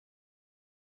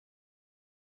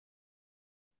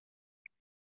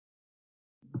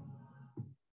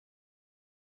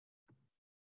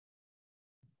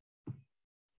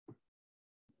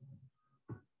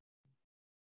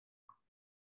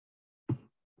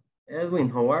Edwin,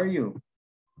 how are you?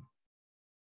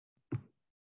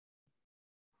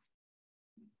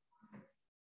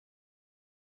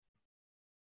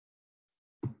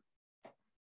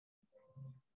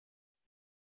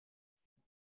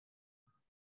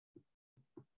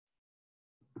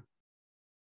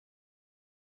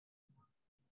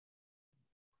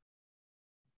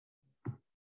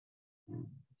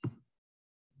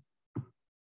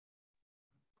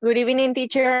 Good evening,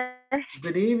 teacher.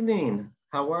 Good evening.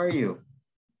 How are you?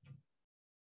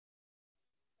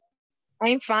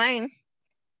 I'm fine.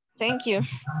 Thank you.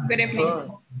 Good evening. Good.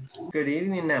 Good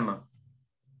evening, Emma.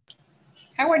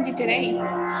 How are you today?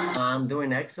 I'm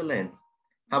doing excellent.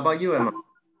 How about you, Emma?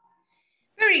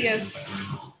 Very good.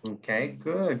 Okay,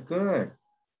 good, good.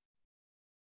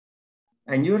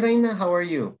 And you, Reina, how are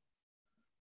you?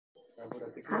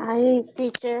 Hi,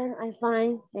 teacher. I'm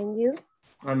fine. And you?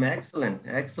 I'm excellent,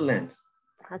 excellent.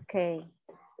 Okay.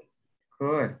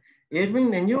 Good.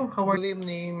 Edwin, and you, how are you? Good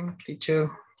evening, teacher.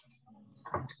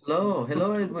 Hello,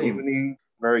 hello, Edwin. Evening.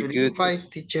 Very Good good. I'm fine,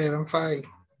 teacher. I'm fine.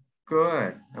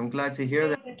 Good. I'm glad to hear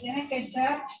that.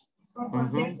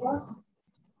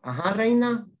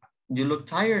 Reina, you look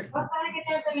tired.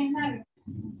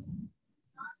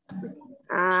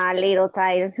 A little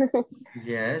tired.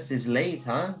 Yes, it's late,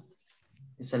 huh?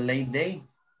 It's a late day.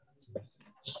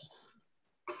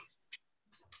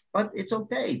 But it's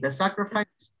okay. The sacrifice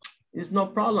is no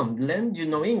problem. Then you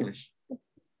know English.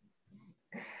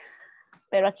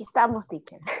 Pero aquí estamos,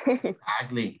 teacher.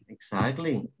 Exactly,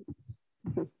 exactly.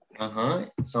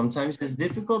 Sometimes it's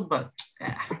difficult, but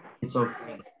it's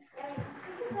okay.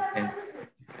 Okay.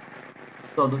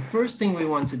 So the first thing we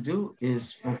want to do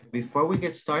is, before we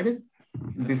get started,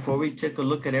 before we take a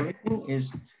look at everything,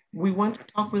 is we want to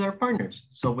talk with our partners.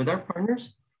 So with our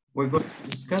partners, we're going to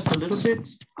discuss a little bit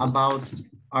about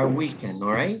our weekend,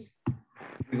 all right?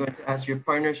 We're going to ask your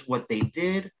partners what they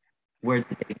did, where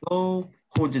did they go,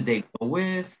 who did they go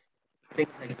with, things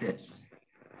like this,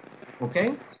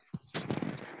 okay?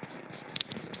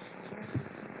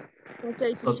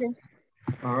 Okay, teacher.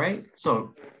 All right,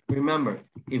 so remember,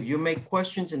 if you make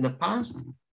questions in the past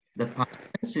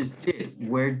tense is did.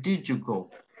 Where did you go?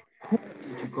 Who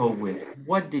did you go with?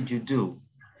 What did you do?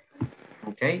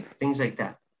 Okay, things like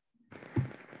that.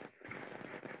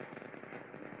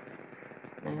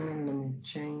 And let me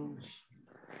change.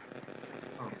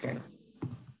 Okay.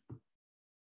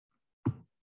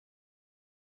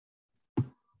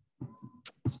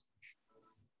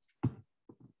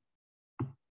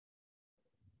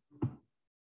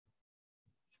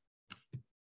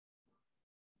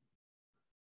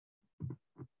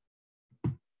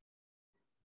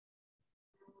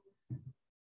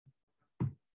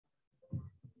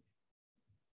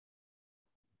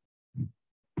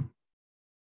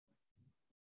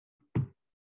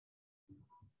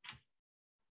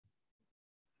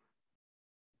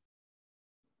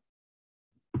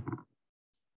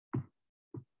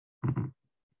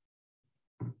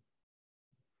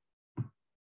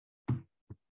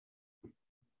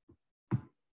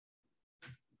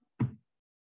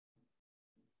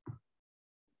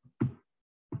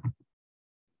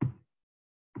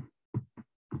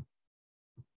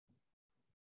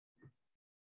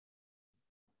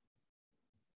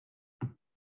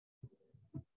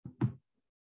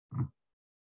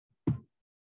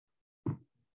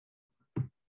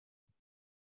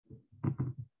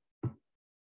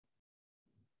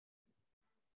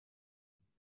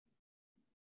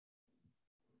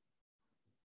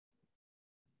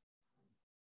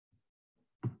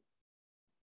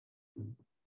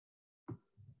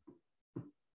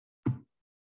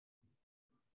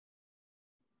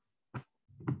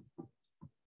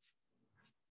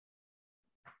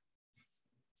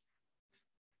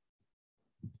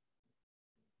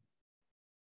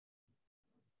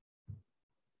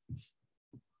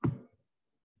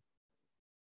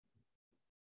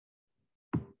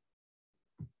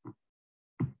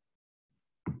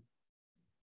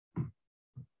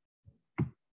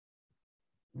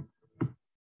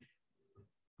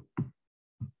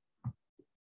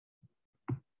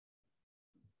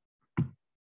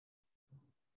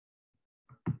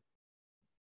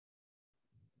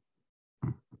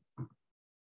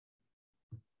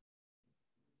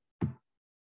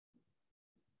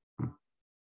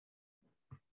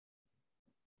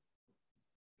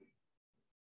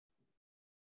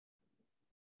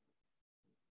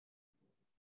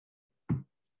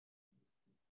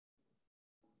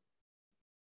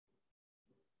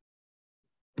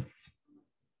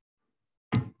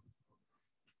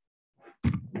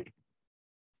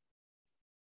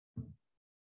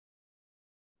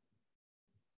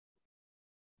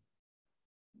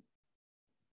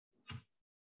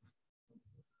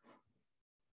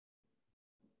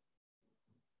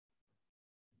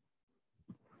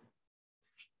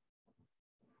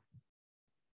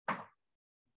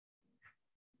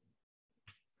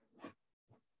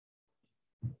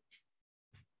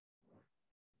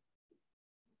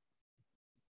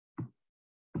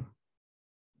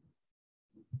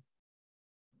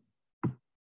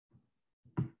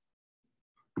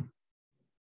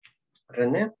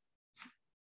 Rene?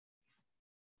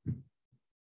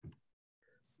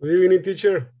 Good evening,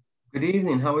 teacher. Good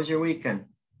evening. How was your weekend?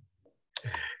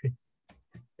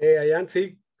 Hey, I am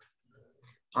sick.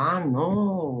 Ah,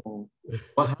 no.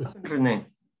 What happened, Rene?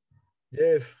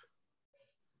 Yes.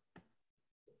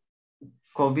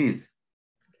 COVID.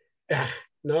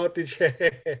 No, teacher.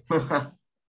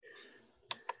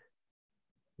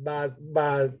 but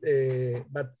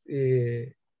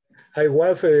I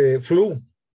was flu.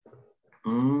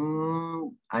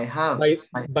 I have.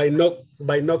 By no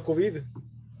COVID.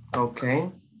 Okay.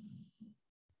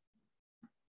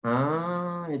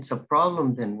 It's a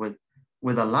problem then with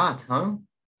a lot, huh?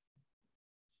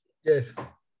 Yes.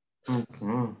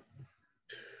 Okay.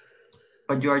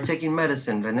 But you are taking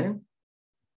medicine, Rene?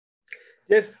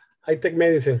 Yes, I take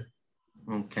medicine.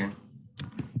 Okay.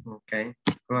 Okay,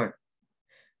 good.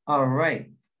 All right.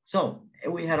 So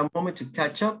we had a moment to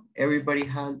catch up. Everybody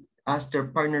had asked their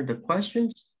partner the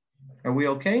questions. Are we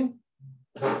okay?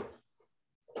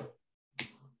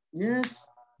 Yes?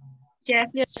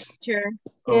 Yes, teacher.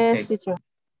 Okay. Yes, teacher.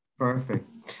 Perfect.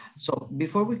 So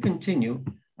before we continue,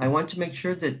 I want to make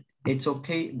sure that it's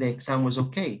okay, the exam was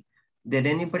okay. Did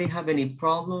anybody have any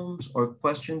problems or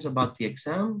questions about the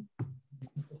exam?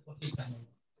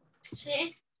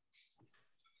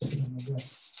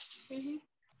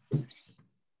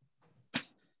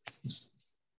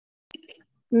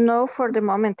 No, for the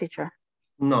moment, teacher.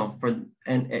 No,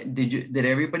 did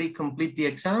everybody complete the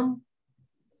exam?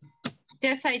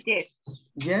 Yes, I did.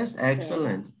 Yes,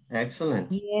 excellent,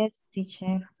 excellent. Yes,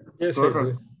 teacher. Yes, Good. I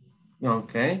do.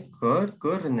 Okay, good,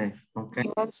 Rene. Okay.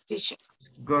 Yes, teacher.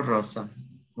 Good, Rosa.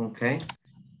 Okay.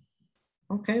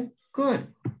 Okay, good.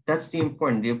 That's the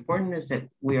important. The important is that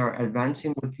we are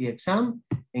advancing with the exam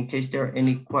in case there are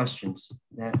any questions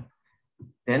that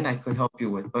then I could help you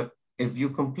with. But if you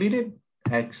completed,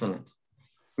 excellent.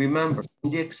 Remember,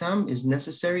 the exam is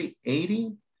necessary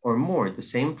 80 or more, the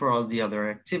same for all the other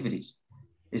activities.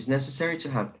 It's necessary to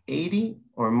have 80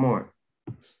 or more.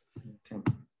 Okay.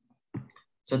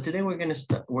 So today we're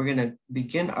gonna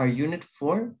begin our unit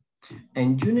 4.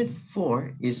 And unit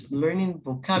 4 is learning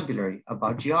vocabulary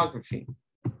about geography.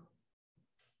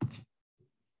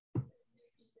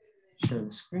 Share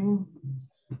the screen.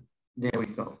 There we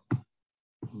go.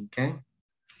 Okay.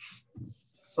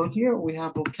 So here we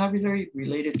have vocabulary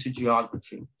related to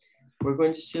geography. We're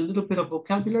going to see a little bit of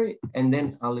vocabulary and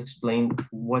then I'll explain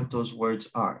what those words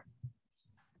are.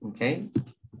 Okay.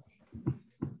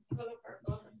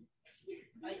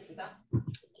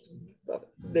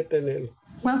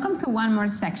 Welcome to one more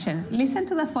section. Listen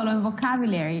to the following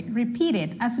vocabulary. Repeat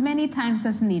it as many times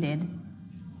as needed.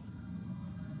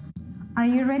 Are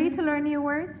you ready to learn new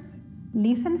words?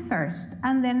 Listen first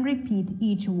and then repeat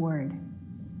each word.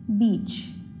 Beach,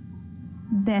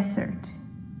 desert,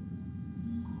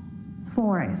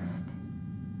 forest,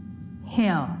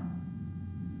 hill,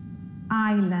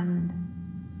 island,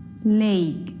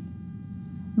 lake,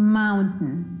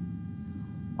 mountain,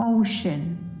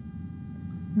 ocean,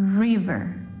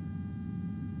 river,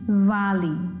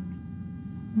 valley,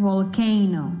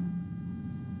 volcano,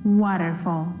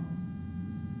 waterfall.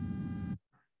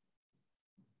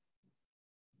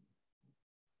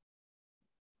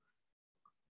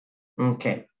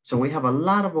 Okay, so we have a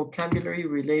lot of vocabulary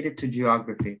related to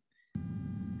geography.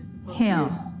 Hill,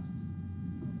 Yes.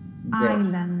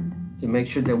 island, To make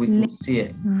sure that we can see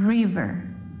it. river,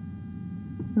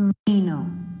 volcano,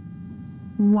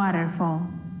 waterfall.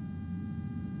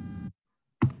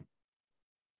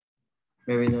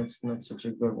 Maybe that's not such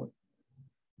a good one.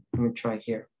 Let me try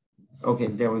here. Okay,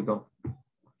 there we go.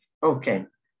 Okay,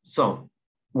 so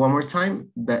one more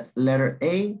time, the letter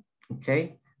A,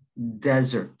 okay,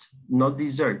 desert, not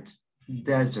dessert,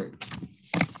 desert.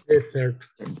 Desert.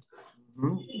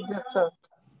 Mhm. Desert.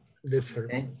 Desert.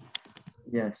 Okay.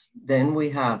 Yes, then we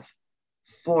have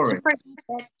forest.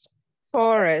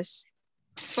 Forest.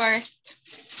 Forest.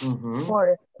 Mhm.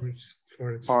 Forest.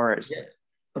 Forest. Forest. Yes.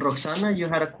 Roxana, you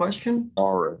had a question?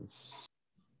 Forest.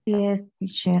 Yes,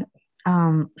 teacher.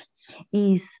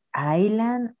 Is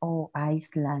island or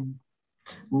Iceland?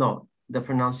 No, the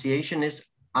pronunciation is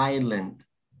island.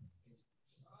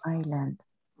 Island.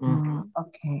 Mhm.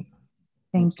 Okay.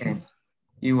 Thank Okay. you.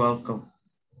 You're welcome.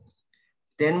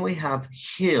 Then we have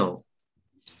hill.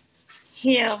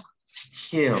 Hill.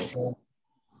 Hill.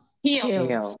 Hill.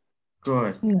 Hill.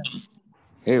 Good.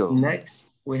 Hill.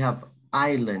 Next, we have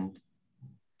island.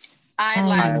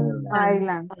 Island.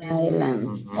 Island. Island.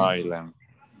 Mhm. Island.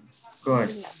 Good.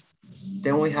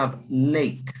 Then we have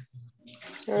lake.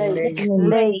 Lake.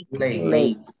 Lake. Lake.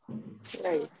 Lake.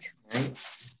 Right?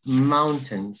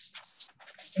 Mountains.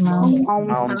 Mountain.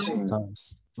 Mountain.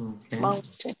 Mountains. Okay.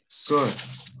 Mountain. Good.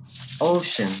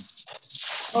 Ocean.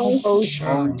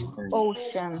 Ocean.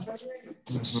 Ocean.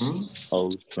 Mhm.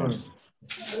 Ocean. Good.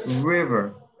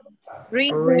 River.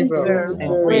 River.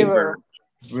 River.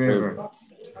 River.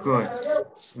 Good.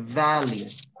 Valley.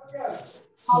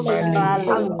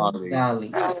 Valley.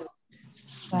 Valley.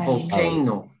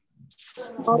 Volcano.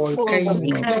 Volcano.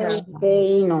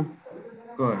 Volcano.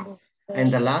 Good.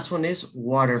 And the last one is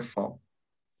waterfall.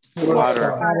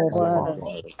 Water.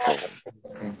 Okay.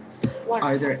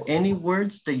 Are there any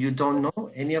words that you don't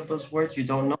know? Any of those words you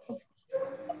don't know?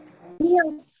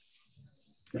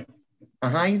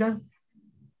 Ida?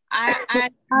 I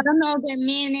don't know the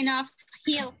meaning of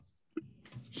hill.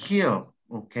 Hill,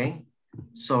 okay.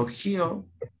 So hill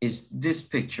is this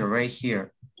picture right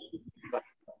here.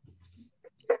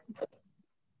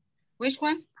 Which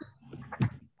one?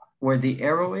 Where the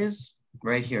arrow is,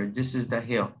 right here. This is the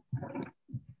hill.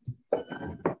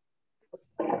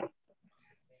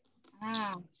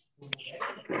 Ah.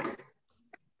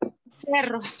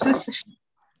 Cerro.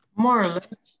 More or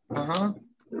less.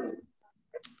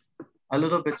 A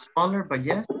little bit smaller, but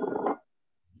yes.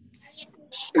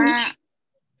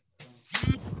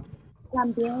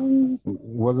 También.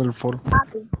 Waterfall.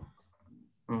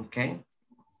 Okay.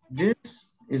 This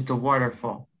is the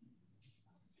waterfall.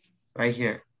 Right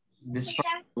here. This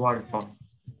part is the waterfall.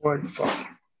 Waterfall.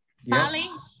 Yep. Valley.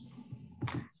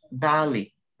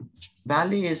 Valley.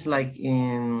 Valley is like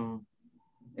in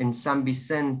San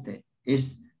Vicente.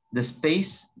 Is the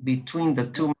space between the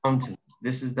two mountains.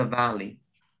 This is the valley.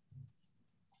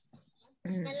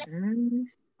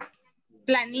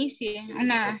 Planicie.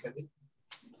 Una.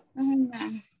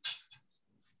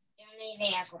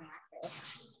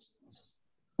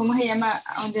 ¿Cómo se llama?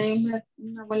 Donde hay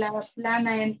una bola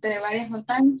plana entre varias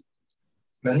montañas.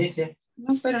 Planicie.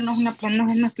 No, pero no es una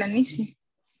planicie.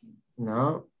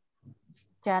 No.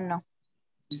 Llano.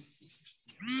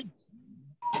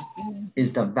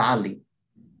 Is the valley.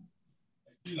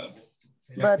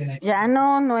 But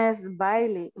llano no es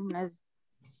baile. No es,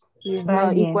 it's not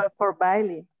Valle. equal for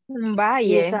baile. Valle.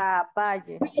 It's a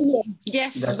valle.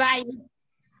 Yes, That's- valle.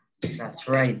 That's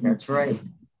right. That's right.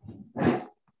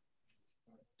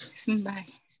 Valle.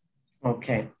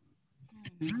 Okay.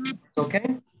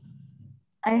 Okay.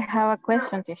 I have a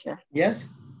question, teacher. Yes.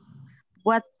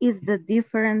 What is the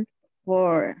difference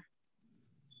for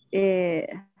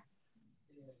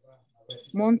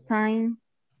mountain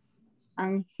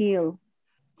and hill?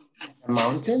 A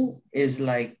mountain is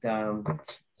like San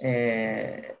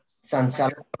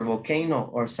Salvador volcano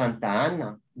or Santa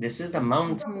Ana. This is the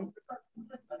mountain.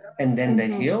 And then the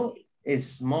hill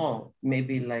is small,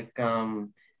 maybe like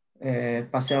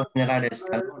Paseo General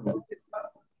Escalón.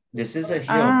 This is a hill.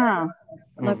 Ah,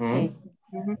 okay.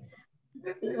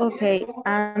 Okay,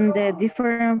 and the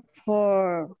difference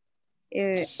for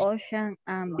ocean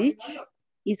and beach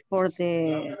is for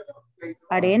the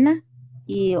arena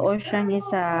y ocean is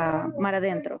mar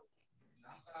adentro.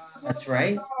 That's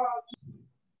right.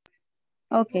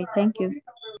 Okay, thank you.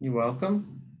 You're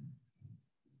welcome.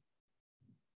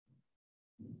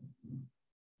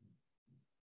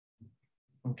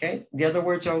 Okay, the other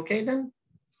words are okay then?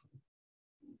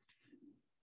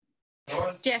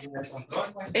 Yes,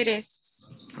 it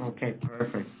is. Okay,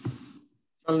 perfect.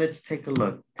 So let's take a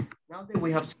look. Now that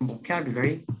we have some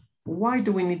vocabulary, why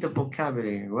do we need the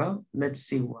vocabulary? Well, let's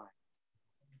see why.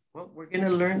 Well, we're gonna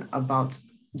learn about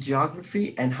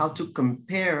geography and how to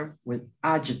compare with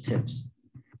adjectives.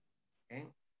 Okay.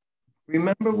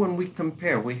 Remember when we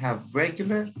compare, we have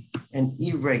regular and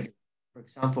irregular. For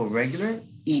example, regular,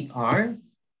 ER,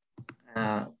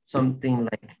 something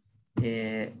like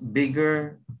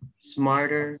bigger,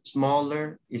 smarter,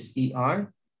 smaller is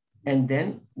ER. And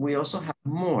then we also have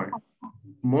more.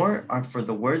 More are for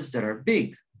the words that are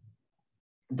big,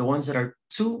 the ones that are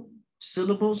 2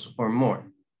 syllables or more.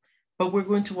 But we're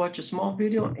going to watch a small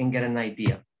video and get an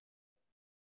idea.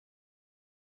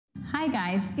 Hi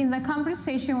guys, in the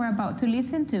conversation we're about to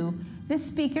listen to, the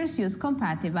speakers use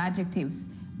comparative adjectives.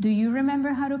 Do you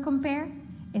remember how to compare?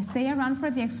 Stay around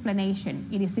for the explanation.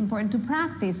 It is important to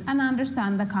practice and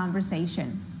understand the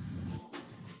conversation.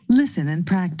 Listen and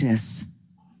practice.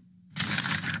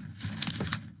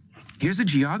 Here's a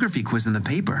geography quiz in the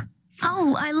paper.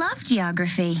 Oh, I love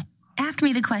geography. Ask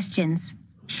me the questions.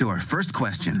 Sure, first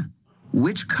question.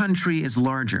 Which country is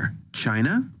larger,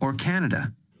 China or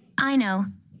Canada? I know.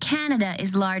 Canada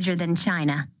is larger than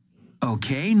China.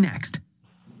 Okay, next.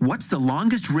 What's the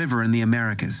longest river in the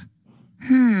Americas?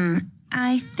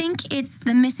 I think it's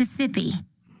the Mississippi.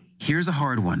 Here's a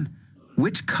hard one.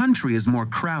 Which country is more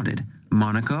crowded,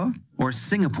 Monaco or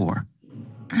Singapore?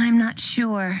 I'm not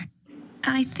sure.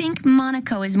 I think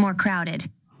Monaco is more crowded.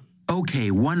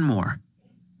 Okay, one more.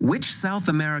 Which South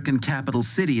American capital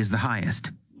city is the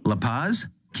highest? La Paz,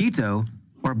 Quito,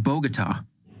 or Bogota?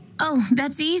 Oh,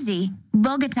 that's easy.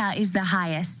 Bogota is the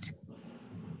highest.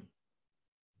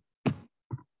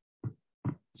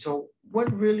 So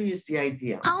what really is the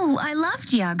idea? Oh, I love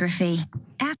geography.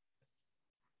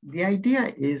 The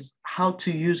idea is how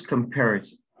to use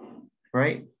comparison,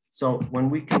 right? So when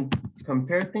we can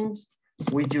compare things,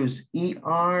 we use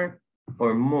ER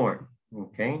or more,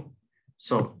 okay?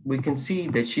 So we can see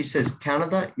that she says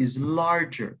Canada is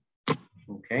larger,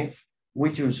 okay?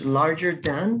 We use larger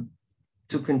than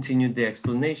to continue the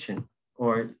explanation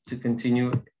or to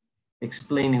continue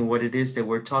explaining what it is that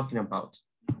we're talking about.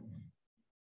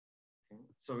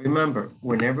 So remember,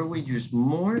 whenever we use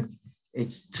more,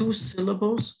 it's 2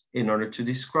 syllables in order to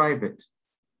describe it.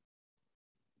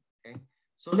 Okay,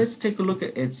 so let's take a look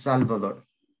at El Salvador.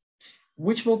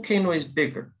 Which volcano is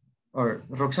bigger? Or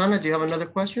Roxana, do you have another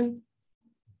question?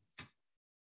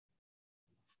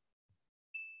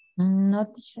 No,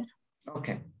 teacher.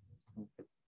 Okay.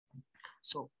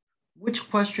 So which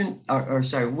question, or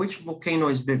sorry, which volcano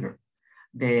is bigger?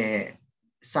 The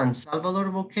San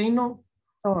Salvador volcano?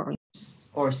 Sorry.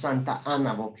 Or Santa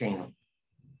Ana volcano?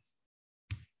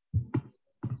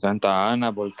 Santa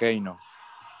Ana volcano.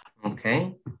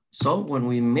 Okay, so when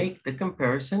we make the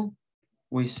comparison,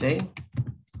 we say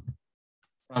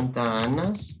Santa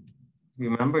Ana's,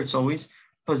 remember it's always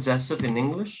possessive in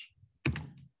English.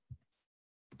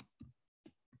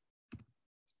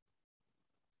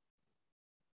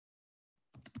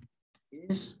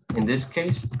 Is, in this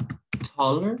case,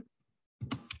 taller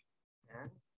than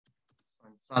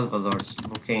San Salvador's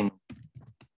volcano.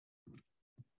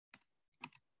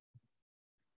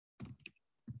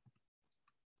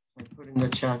 I put in the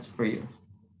chat for you.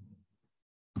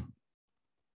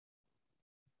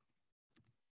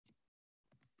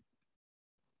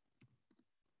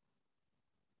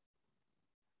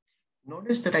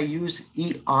 Notice that I use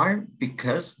ER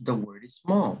because the word is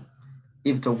small.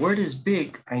 If the word is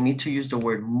big, I need to use the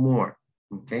word more,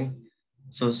 okay?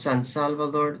 So San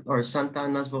Salvador or Santa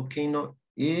Ana's volcano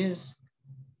is,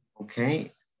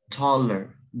 okay,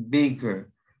 taller,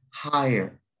 bigger,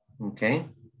 higher, okay?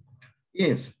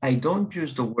 If I don't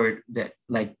use the word that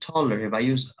like taller, if I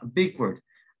use a big word,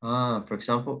 for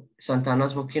example, Santa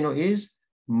Ana's volcano is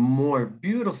more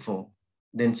beautiful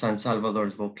than San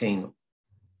Salvador's volcano,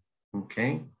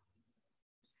 okay?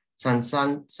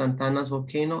 Santa Ana's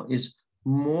volcano is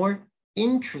more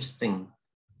interesting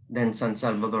than San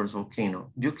Salvador's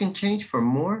volcano. You can change for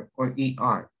more or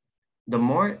ER. The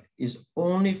more is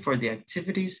only for the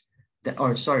activities that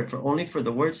are, sorry, for only for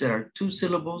the words that are 2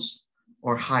 syllables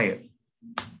or higher.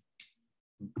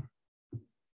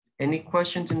 Any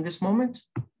questions in this moment?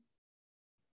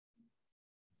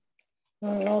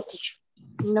 No, teacher.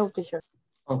 No, teacher.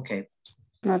 Okay.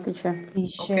 No, teacher.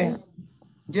 Teacher, Okay.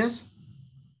 Yes.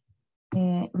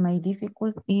 my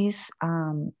difficulty is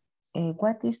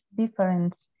what is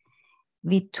difference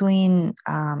between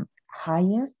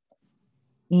highest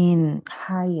and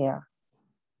higher?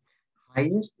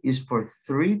 Highest is for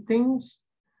 3 things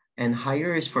and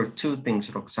higher is for 2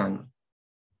 things, Roxana.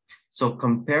 So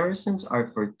comparisons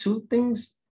are for 2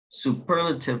 things,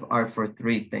 superlative are for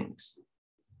 3 things.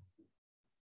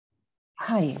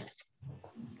 Highest.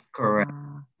 Correct.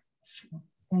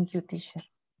 Thank you, teacher.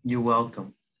 You're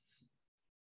welcome.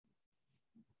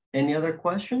 Any other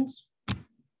questions?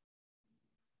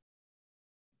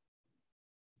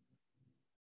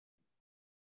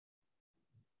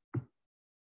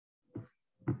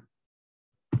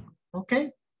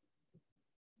 Okay.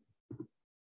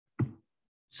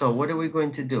 So what are we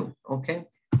going to do? Okay.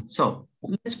 So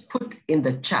let's put in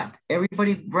the chat.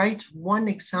 Everybody write one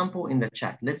example in the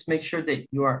chat. Let's make sure that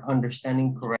you are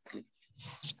understanding correctly.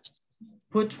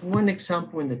 Put one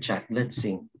example in the chat. Let's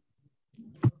see.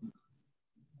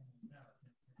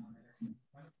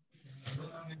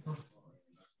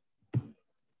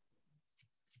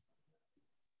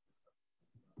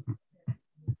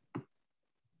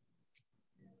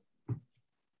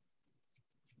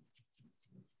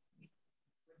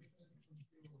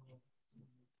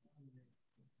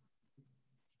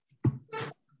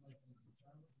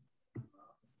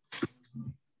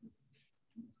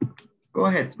 Go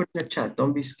ahead, put in the chat.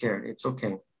 Don't be scared. It's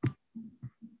okay.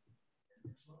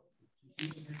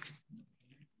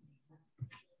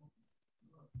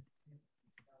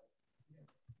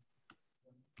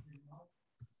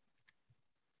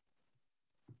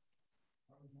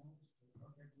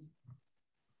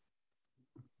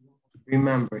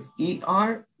 Remember,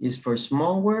 ER is for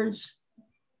small words,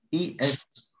 ES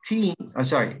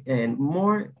and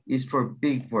more is for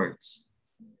big words.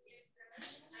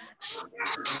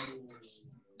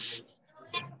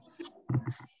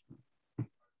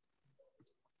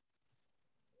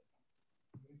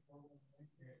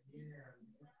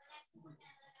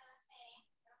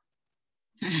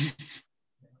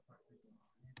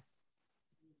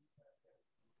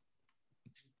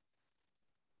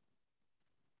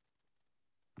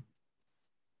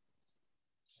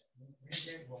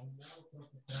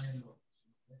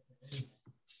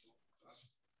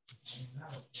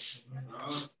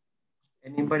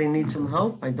 Anybody need some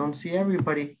help? I don't see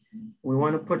everybody. We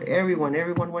want to put everyone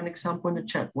one example in the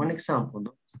chat. One example.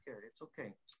 Don't be scared. It's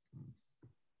okay.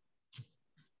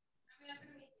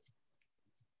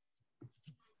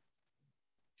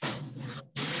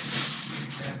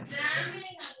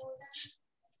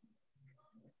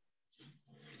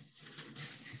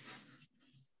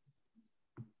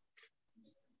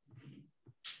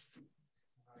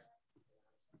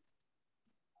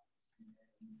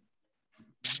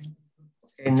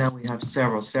 Okay, now we have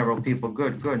several people.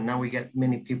 Good. Now we get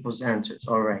many people's answers.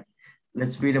 All right.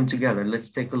 Let's read them together.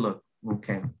 Let's take a look.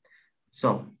 Okay.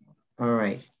 So, all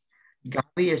right.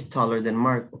 Gabi is taller than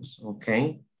Marcos.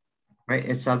 Okay. Right.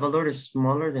 El Salvador is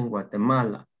smaller than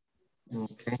Guatemala.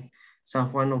 Okay.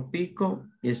 San Juan Opico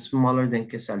is smaller than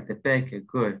Quesaltepeque.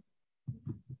 Good.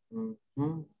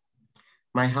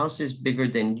 My house is bigger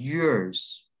than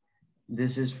yours.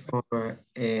 This is for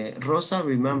Rosa.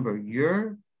 Remember,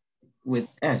 your with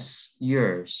S,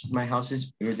 yours. My house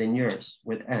is bigger than yours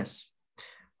with S.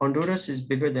 Honduras is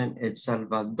bigger than El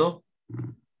Salvador.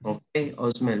 Okay,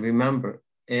 Osmel, remember,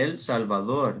 El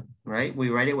Salvador, right? We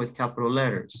write it with capital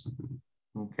letters.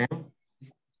 Okay,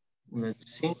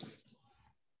 let's see.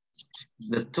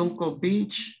 The Tunco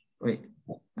Beach, wait,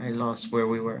 I lost where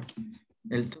we were.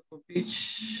 El Tunco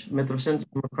Beach, Metrocentro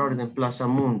is more crowded than Plaza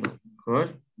Mundo.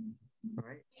 Good, all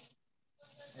right.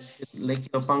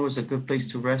 Lake Ilopango is a good place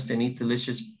to rest and eat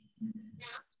delicious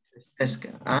pesca.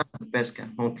 Pesca,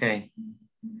 okay.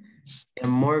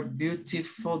 And more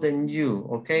beautiful than you.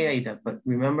 Okay, Aida, but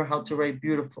remember how to write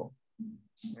beautiful.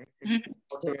 Right?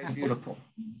 How to write beautiful.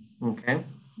 Okay.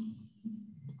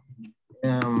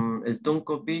 El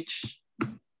Tunco Beach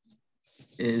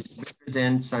is bigger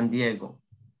than San Diego.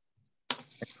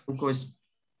 El Tunco is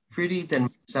pretty than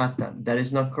Masata. That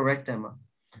is not correct, Emma.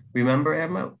 Remember,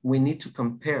 Emma, we need to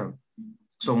compare.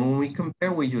 So when we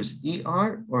compare, we use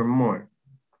ER or more.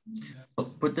 So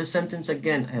put the sentence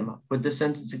again, Emma. Put the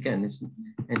sentence again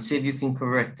and see if you can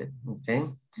correct it, okay?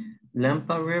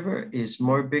 Lampa River is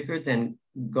more bigger than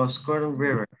Goscoran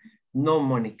River. No,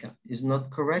 Monica, is not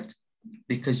correct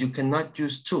because you cannot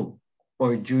use two.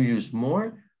 Or you use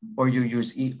more or you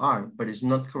use ER, but it's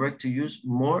not correct to use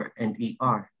more and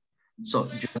ER. So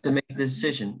you have to make the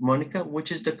decision. Monica,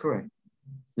 which is the correct?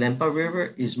 Lampa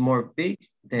River is more big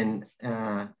than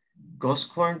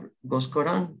Goscoran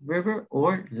River,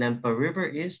 or Lampa River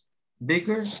is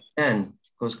bigger than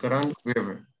Goscoran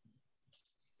River.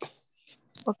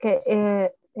 Okay,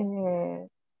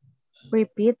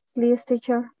 repeat please,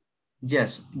 teacher.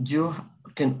 Yes, you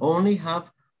can only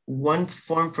have one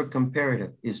form for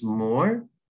comparative, is more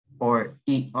or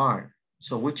ER.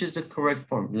 So which is the correct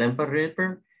form? Lampa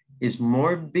River is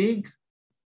more big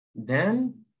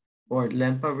than, or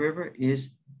Lampa River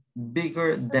is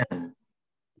bigger than?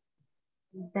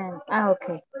 Then,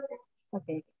 okay.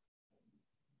 Okay.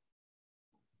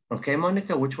 Okay,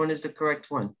 Monica, which one is the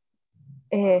correct one?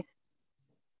 The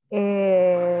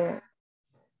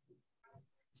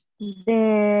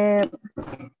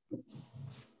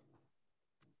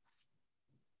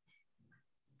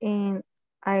in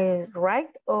I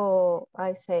write or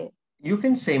I say? You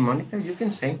can say, Monica, you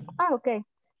can say. Okay.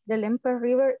 The Lampa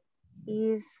River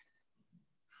is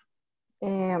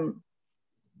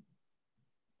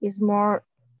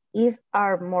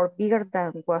are more bigger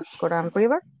than Goscoran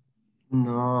River?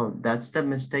 No, that's the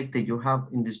mistake that you have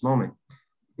in this moment.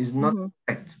 It's not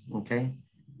correct, okay?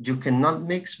 You cannot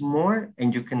mix more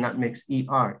and you cannot mix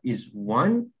ER. Is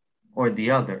one or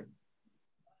the other.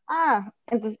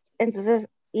 Entonces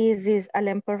is this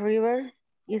Lampa River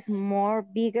is more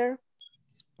bigger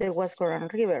than Goscoran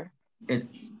River?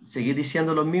 Seguir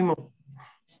diciendo lo mismo.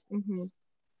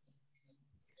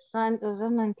 No,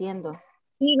 entonces no entiendo.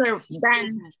 Bigger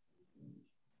than.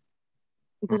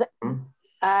 Entonces,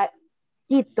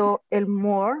 quito el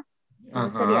more,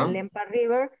 entonces sería Lampa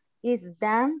River is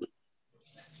than,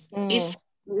 is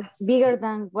bigger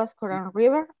than Goscoran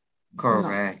River.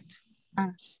 Correct.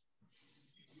 No.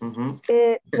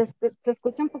 Se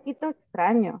escucha un poquito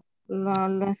extraño,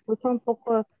 lo escucho un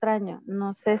poco extraño.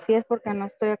 No sé si es porque no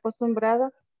estoy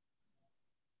acostumbrada.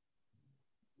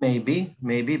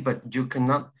 Maybe, but you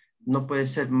cannot, no puede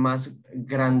ser más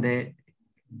grande,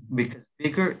 because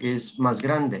bigger is más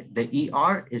grande. The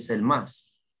ER is el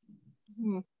más.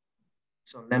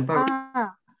 So,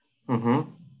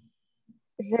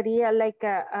 sería like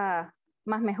a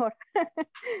más mejor.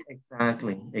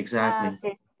 Exactly.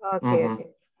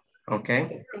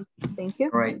 Okay. Thank you.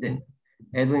 All right, then.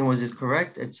 Edwin, was it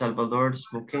correct? El Salvador's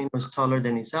volcano is taller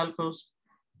than Izalco's.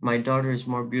 My daughter is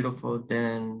more beautiful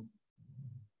than...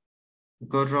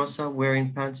 Good, Rosa.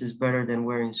 Wearing pants is better than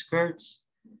wearing skirts.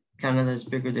 Canada is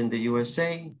bigger than the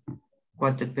USA.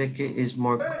 Coatepeque is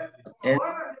more...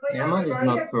 Emma is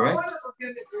not correct.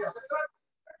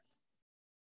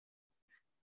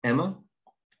 Emma,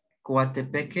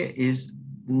 Coatepeque is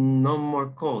no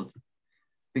more cold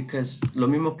because lo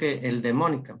mismo que el de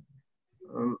Mónica.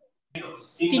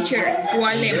 Teacher,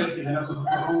 ¿cuál Emma?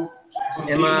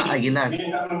 Emma Aguilar.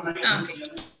 Okay.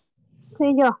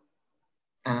 Sí, yo.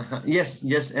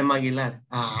 Yes, Emma Aguilar.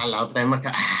 La otra Emma,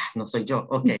 no soy yo.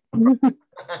 Ok.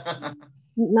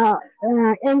 No,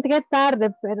 entré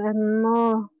tarde, pero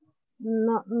no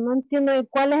entiendo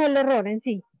cuál es el error en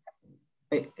sí.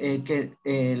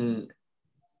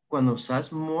 Cuando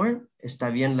usas more, está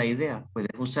bien la idea.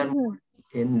 Puedes usar more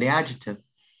en the adjective.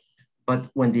 But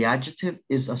when the adjective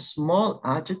is a small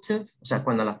adjective, o sea,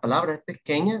 cuando la palabra es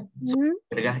pequeña, solo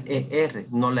agregas ER,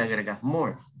 no le agregas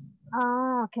more.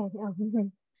 Okay.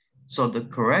 So the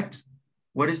correct,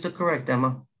 what is the correct,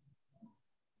 Emma?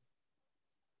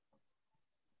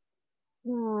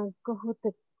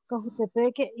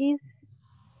 Cojutepeque is...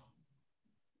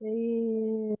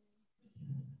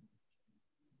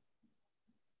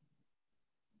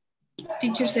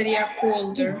 Teacher sería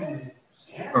colder.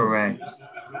 Correct.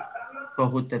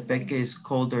 Cojutepeque is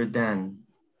colder than.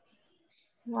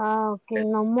 Okay,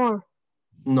 no more.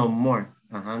 No more.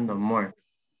 No more.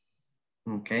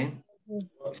 Okay.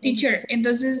 Teacher,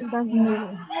 entonces...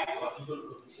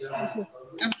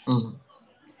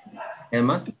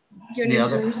 Emma? Yo le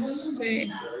puse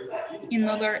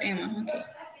another Emma, okay.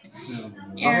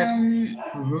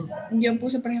 Yo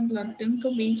puse, por ejemplo, Tunco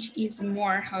Beach is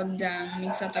more hot than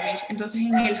Misata Beach. Entonces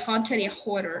en el hot sería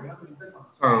hotter.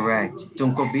 Correct.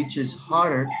 Tunco Beach is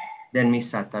hotter than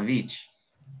Misata Beach.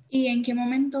 ¿Y en qué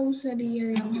momento usaría,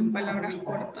 digamos, en palabras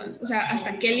cortas? O sea,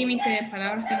 ¿hasta qué límite de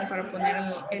palabras tengo para poner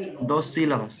el... 2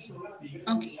 sílabas.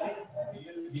 Ok.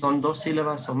 Son 2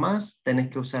 sílabas o más, tenés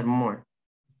que usar more.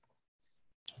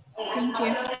 Thank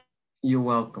you. You're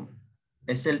welcome.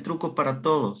 Es el truco para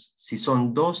todos. Si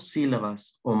son 2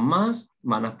 sílabas o más,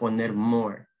 van a poner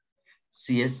more.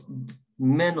 Si es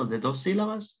menos de 2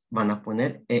 sílabas, van a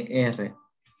poner ER.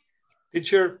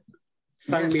 Teacher,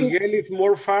 San Miguel is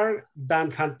more far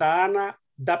than Santa Ana,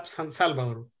 San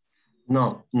Salvador.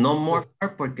 No more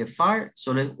far porque far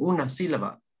solo es una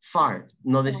sílaba. Far,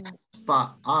 no decimos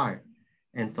far.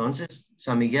 Entonces,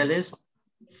 San Miguel es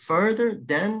further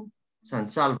than San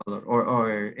Salvador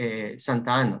or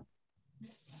Santa Ana.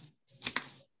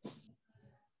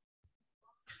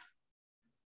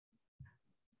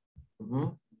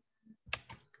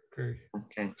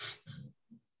 Okay.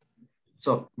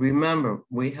 So remember,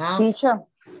 we have... Teacher.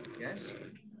 Yes.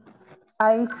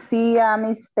 I see a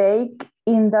mistake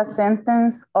in the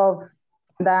sentence of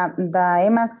the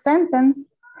Emma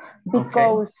sentence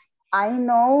because I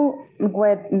know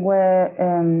when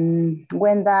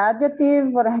the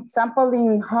adjective, for example,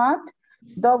 in hot,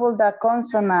 double the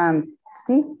consonant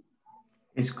T.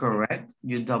 It's correct.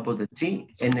 You double the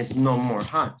T and it's no more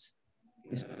hot.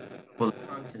 It's double the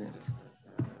consonant.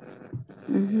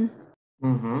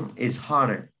 It's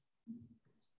hotter.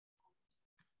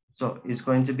 So it's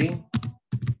going to be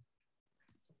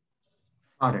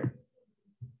hotter.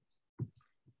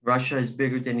 Russia is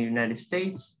bigger than the United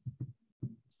States.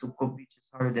 Tuco Beach is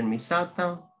harder than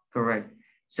Misata. Correct.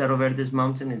 Cerro Verde's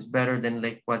mountain is better than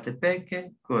Lake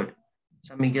Coatepeque. Good.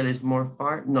 San Miguel is more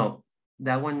far. No,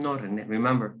 that one no, Rene.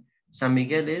 Remember, San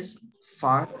Miguel is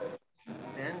far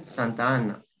than Santa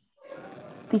Ana.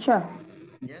 Teacher.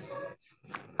 Yes.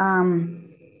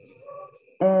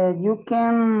 You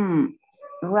can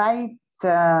write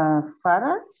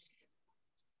further,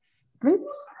 please.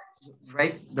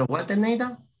 Right, the what,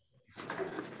 Neida?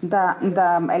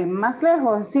 El más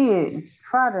lejos, sí,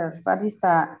 further, what is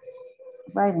the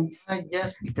writing?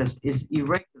 Yes, because it's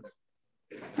irregular.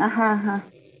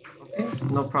 Okay,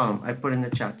 no problem. I put in the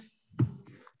chat.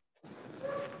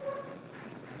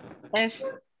 Yes.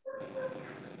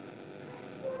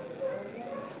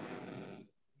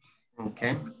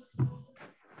 Okay.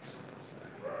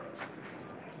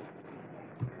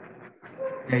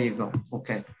 There you go.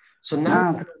 Okay. So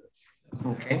now,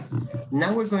 okay.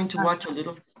 Now we're going to watch a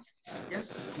little.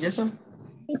 Yes, sir.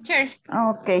 Teacher.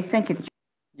 Okay, thank you.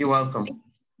 You're welcome.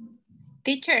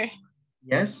 Teacher.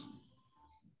 Yes.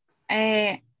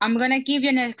 I'm gonna give you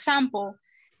an example.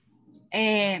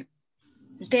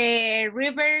 The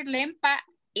river Lempa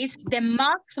is the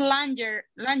most longer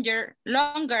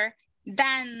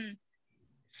than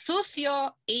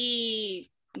Sucio y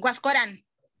Huascorán.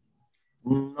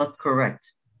 Not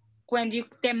correct. When you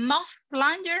the most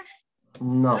longer?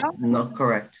 No, not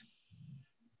correct.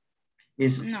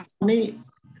 It's only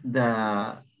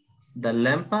the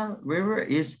Lempa River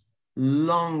is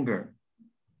longer,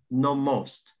 no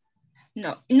most.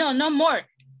 No more.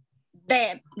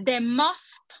 The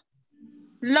most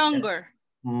longer.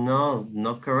 No,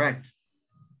 not correct.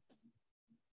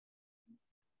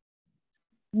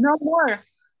 No more.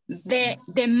 The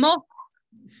most.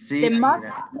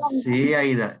 Sí,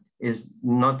 Aida, is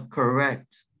not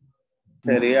correct.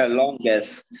 Sería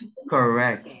longest.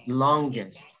 Correct,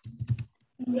 longest.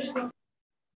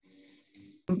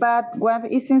 But what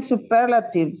is in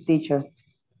superlative, teacher?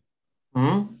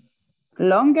 Hmm?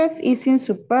 Longest is in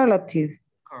superlative.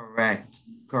 Correct.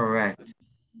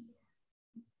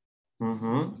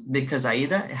 Because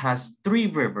Aida has 3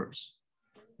 rivers.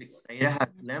 Because Aida has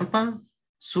Lempa,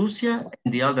 Sucia,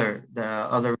 and the other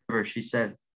river she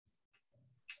said.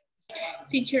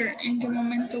 Teacher, ¿en qué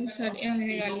momento le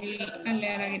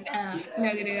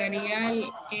agregaría el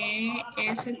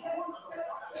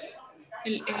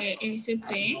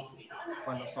EST?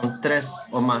 Cuando son 3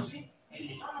 o más.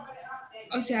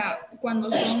 O sea,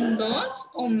 cuando son 2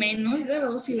 o menos de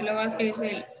 2 sílabas es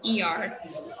el ER.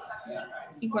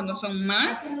 Y cuando son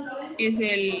más es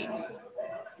el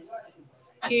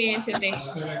EST.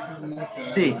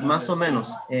 Sí, más o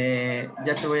menos.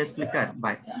 Ya te voy a explicar.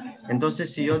 Bye.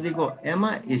 Entonces, si yo digo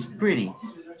Emma is pretty,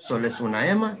 solo es una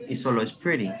Emma y solo es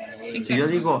pretty. Exacto. Si yo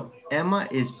digo Emma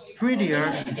is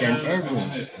prettier than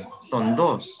Edwin, son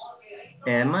 2.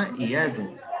 Emma y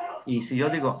Edwin. Y si yo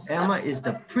digo Emma is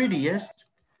the prettiest,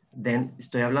 then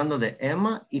estoy hablando de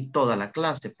Emma y toda la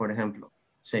clase, por ejemplo.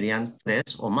 Serían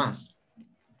 3 o más.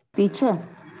 Teacher.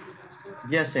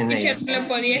 Yes, Teacher, lo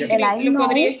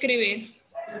podría escribir.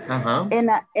 Uh-huh.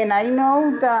 And I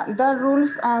know the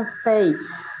rules say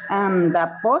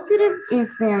the positive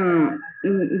is in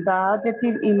the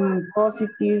adjective in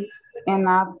positive, and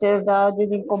after the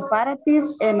adjective comparative,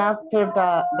 and after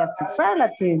the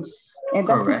superlative. And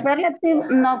correct. The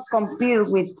superlative not compare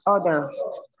with others.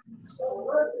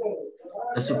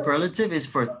 The superlative is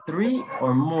for 3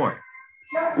 or more.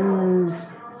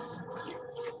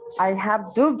 I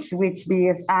have doubts with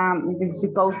this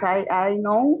because I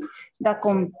know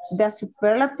the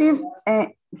superlative.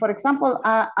 For example,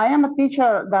 I am a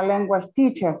teacher, the language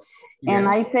teacher, yes. And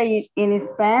I say in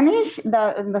Spanish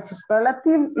the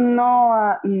superlative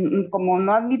no, como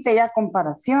no admite ya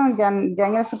comparación, ya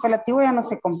en el superlativo ya no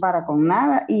se compara con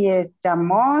nada y es the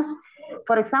most.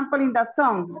 For example, in the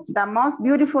song, the most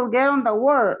beautiful girl in the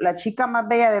world, la chica más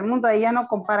bella del mundo, ella no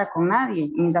compara con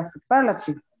nadie in the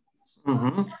superlative.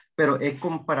 Pero en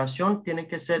comparación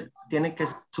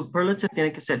superlative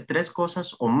tiene que ser 3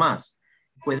 cosas o más.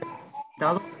 Puede ser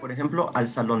limitado, por ejemplo, al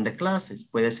salón de clases.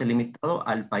 Puede ser limitado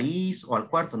al país o al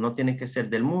cuarto. No tiene que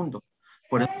ser del mundo.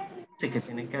 Por eso dice que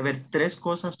tiene que haber 3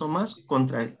 cosas o más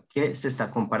contra el que se está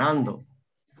comparando.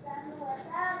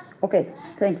 Okay,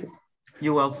 thank you.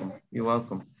 You're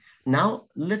welcome. Now,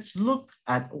 let's look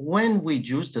at when we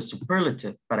use the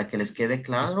superlative para que les quede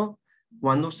claro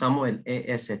cuando usamos el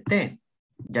EST,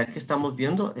 ya que estamos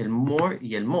viendo el more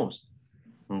y el most.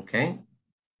 Okay.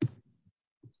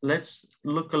 Let's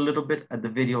look a little bit at the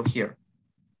video here.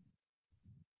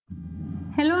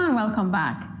 Hello and welcome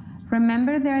back.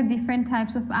 Remember there are different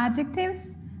types of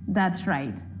adjectives? That's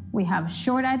right. We have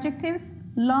short adjectives,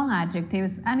 long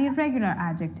adjectives, and irregular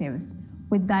adjectives.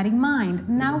 With that in mind,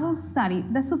 now we'll study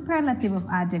the superlative of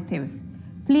adjectives.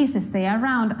 Please stay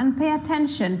around and pay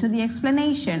attention to the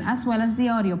explanation as well as the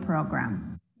audio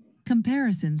program.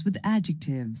 Comparisons with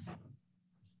adjectives.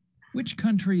 Which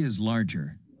country is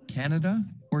larger, Canada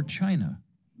or China?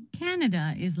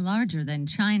 Canada is larger than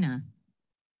China.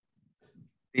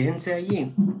 Fíjense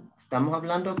allí, estamos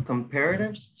hablando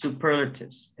comparatives,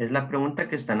 superlatives. Es la pregunta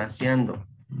que están haciendo.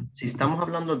 Si estamos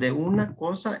hablando de una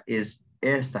cosa, es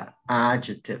esta,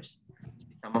 adjectives. Si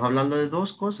estamos hablando de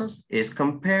 2 cosas, es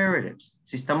comparatives.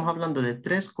 Si estamos hablando de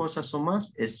 3 cosas o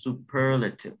más, es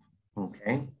superlative. ¿Ok?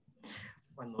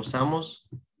 Cuando usamos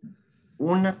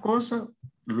una cosa,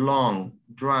 long,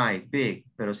 dry, big.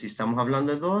 Pero si estamos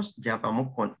hablando de 2, ya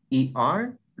vamos con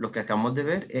ER, lo que acabamos de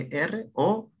ver, ER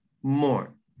o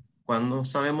more. ¿Cuándo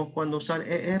sabemos cuándo usar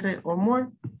ER o more?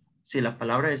 Si la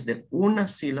palabra es de una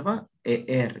sílaba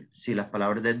ER. Si las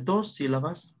palabras de 2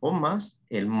 sílabas o más,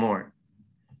 el more.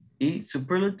 Y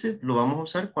superlative lo vamos a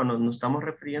usar cuando nos estamos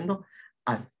refiriendo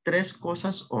a 3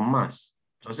 cosas o más.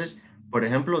 Entonces, por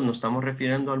ejemplo, nos estamos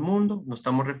refiriendo al mundo, nos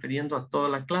estamos refiriendo a toda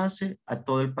la clase, a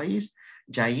todo el país.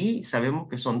 Ya ahí sabemos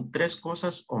que son 3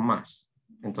 cosas o más.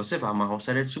 Entonces vamos a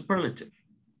usar el superlative.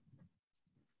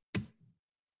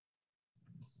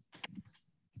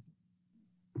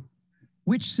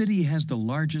 Which city has the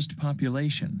largest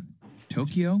population?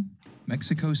 Tokyo,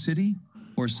 Mexico City,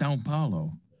 or Sao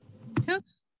Paulo?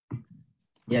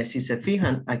 Y así se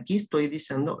fijan, aquí estoy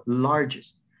diciendo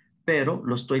largest, pero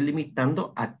lo estoy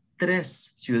limitando a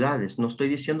 3 ciudades. No estoy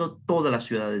diciendo todas las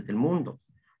ciudades del mundo.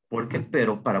 ¿Por qué?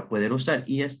 Pero para poder usar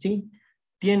EST,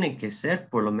 tiene que ser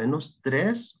por lo menos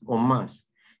 3 o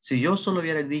más. Si yo solo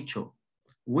hubiera dicho,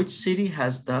 which city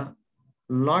has the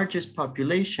largest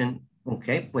population?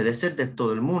 Ok, puede ser de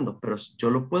todo el mundo, pero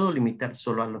yo lo puedo limitar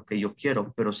solo a lo que yo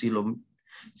quiero. Pero si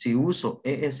uso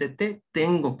EST,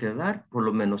 tengo que dar por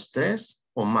lo menos 3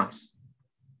 o más.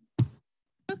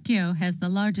 Tokyo has the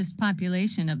largest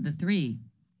population of the 3.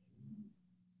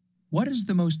 What is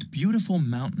the most beautiful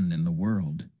mountain in the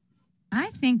world? I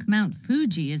think Mount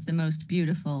Fuji is the most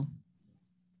beautiful.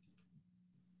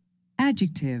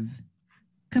 Adjective,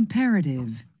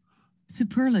 comparative,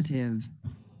 superlative.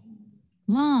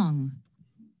 Long,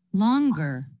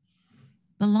 longer,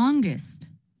 the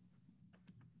longest.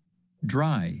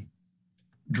 Dry,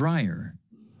 drier,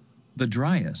 the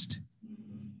driest.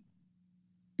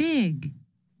 Big,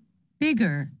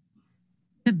 bigger,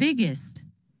 the biggest.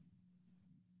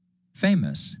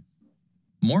 Famous,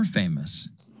 more famous,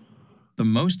 the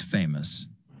most famous.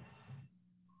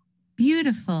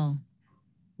 Beautiful,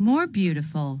 more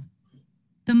beautiful,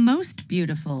 the most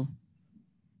beautiful.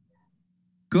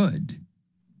 Good,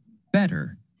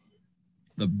 better,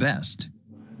 the best.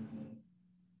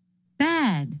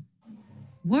 Bad,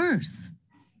 worse,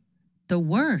 the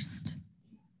worst.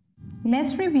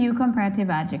 Let's review comparative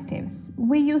adjectives.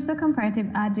 We use the comparative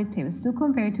adjectives to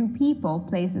compare 2 people,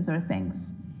 places, or things.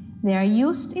 They are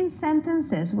used in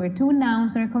sentences where 2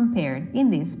 nouns are compared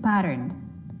in this pattern.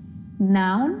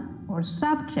 Noun or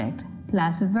subject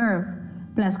plus verb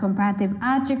plus comparative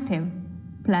adjective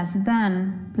plus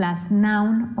than plus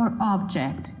noun or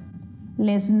object.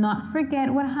 Let's not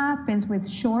forget what happens with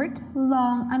short,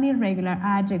 long, and irregular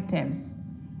adjectives.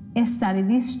 Study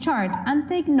this chart and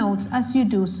take notes as you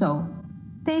do so.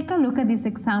 Take a look at these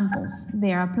examples.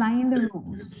 They are applying the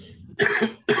rules.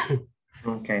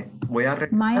 Ok, voy a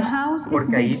revisar My house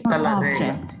porque ahí está la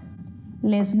regla. object.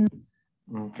 Let's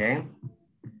Okay.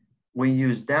 We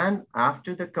use than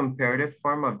after the comparative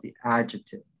form of the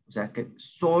adjective. O sea que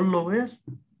solo es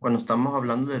cuando estamos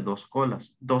hablando de 2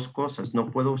 cosas.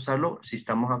 No puedo usarlo si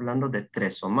estamos hablando de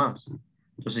 3 o más.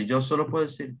 Entonces yo solo puedo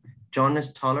decir John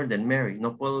is taller than Mary.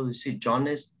 No puedo decir John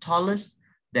is tallest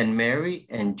than Mary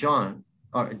and John.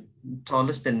 Or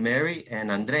tallest than Mary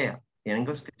and Andrea. Tienen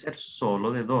que ser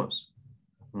solo de 2.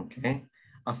 Okay.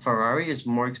 A Ferrari is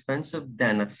more expensive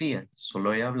than a Fiat.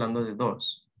 Solo estoy hablando de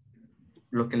 2.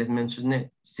 Lo que les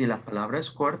mencioné, si la palabra es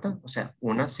corta, o sea,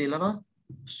 una sílaba,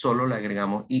 solo le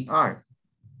agregamos ER.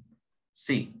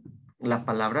 Si la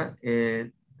palabra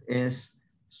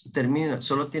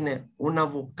solo tiene una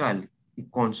vocal y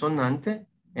consonante,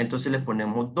 entonces le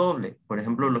ponemos doble. Por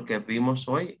ejemplo, lo que vimos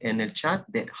hoy en el chat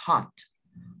de hot.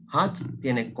 Hot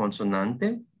tiene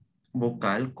consonante,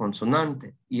 vocal,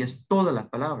 consonante, y es toda la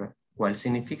palabra, cual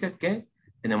significa que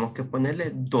tenemos que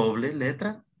ponerle doble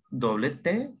letra, doble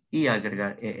T y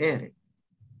agregar ER.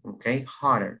 Ok,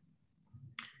 hotter.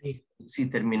 Si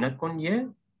termina con Y,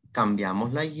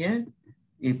 cambiamos la Y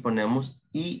y ponemos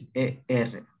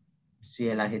IER. Si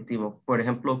el adjetivo, por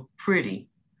ejemplo, pretty.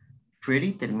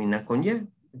 Pretty termina con Y,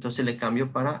 entonces le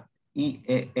cambio para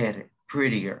IER,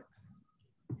 prettier.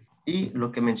 Y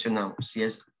lo que mencionamos, si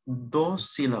es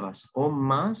 2 sílabas o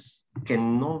más que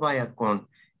no vaya con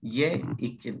Y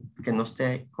y que no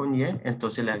esté con Y,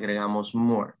 entonces le agregamos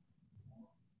more.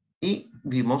 Y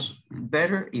vimos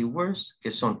better y worse,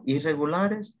 que son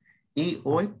irregulares. Y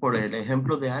hoy, por el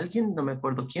ejemplo de alguien, no me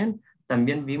acuerdo quién,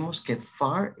 también vimos que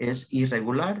far es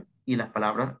irregular y la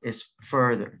palabra es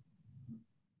further.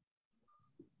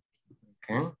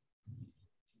 Okay.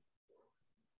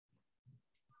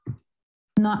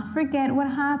 not forget what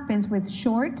happens with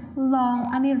short, long,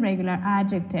 and irregular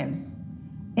adjectives.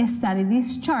 Study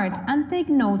this chart and take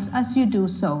notes as you do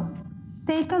so.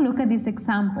 Take a look at these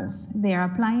examples. They are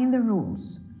applying the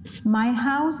rules. My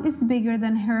house is bigger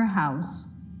than her house.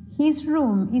 His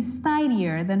room is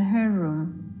tidier than her room.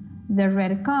 The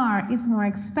red car is more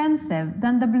expensive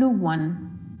than the blue one.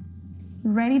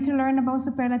 Ready to learn about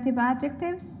superlative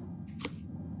adjectives?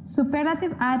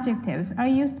 Superlative adjectives are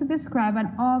used to describe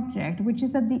an object which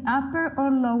is at the upper or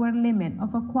lower limit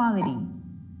of a quality.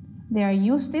 They are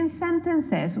used in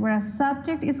sentences where a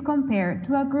subject is compared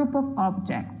to a group of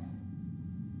objects.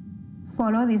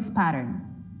 Follow this pattern.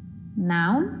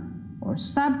 Noun or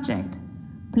subject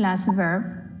plus verb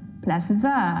plus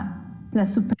the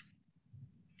plus superlative.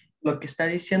 Lo que está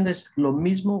diciendo es lo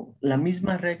mismo, las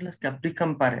mismas reglas que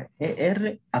aplican para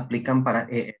ER, aplican para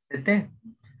EST.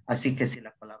 Así que si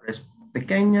la palabra es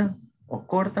pequeña o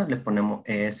corta, le ponemos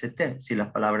EST. Si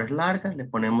la palabra es larga, le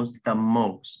ponemos the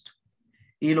most.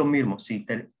 Y lo mismo, si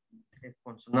es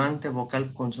consonante,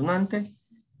 vocal, consonante,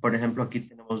 por ejemplo, aquí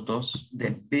tenemos dos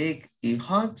de big y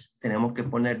hot, tenemos que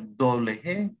poner doble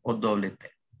G o doble T.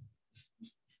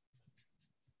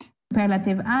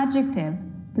 Superlative adjective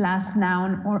plus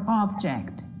noun or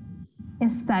object.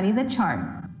 Study the chart.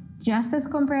 Just as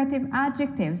comparative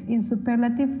adjectives in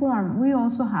superlative form, we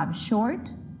also have short,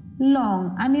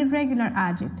 long, and irregular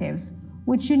adjectives,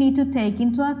 which you need to take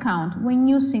into account when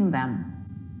using them.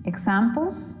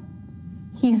 Examples: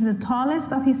 he is the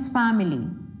tallest of his family.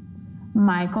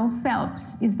 Michael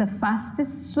Phelps is the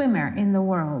fastest swimmer in the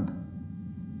world.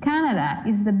 Canada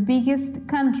is the biggest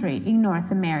country in North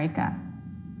America.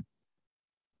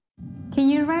 Can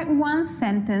you write one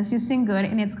sentence using good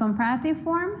in its comparative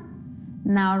form?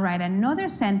 Now write another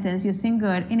sentence using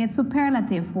good in its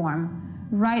superlative form.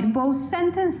 Write both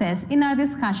sentences in our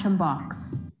discussion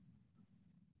box.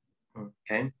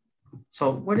 Okay. So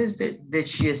what is it that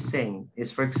she is saying?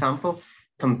 Is, for example,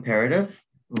 comparative.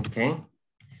 Okay.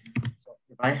 So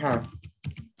if I have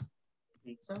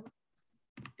pizza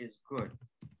is good.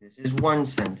 This is one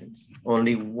sentence,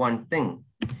 only one thing.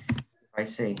 If I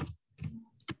say,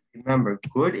 remember,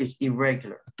 good is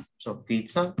irregular. So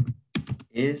pizza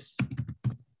is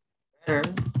better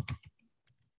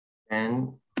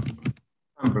than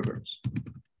hamburgers.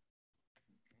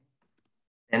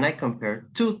 Then I compare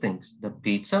two things, the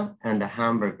pizza and the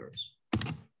hamburgers.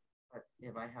 But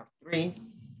if I have three,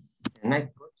 then I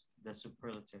put the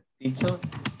superlative. Pizza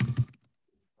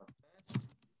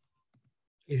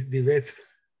is the best.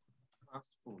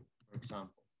 Fast food, for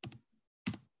example.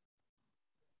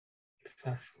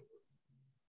 Fast food.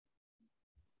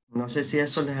 No sé si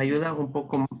eso les ayuda un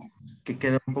poco, que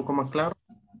quede un poco más claro.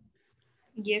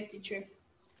 Yes, teacher.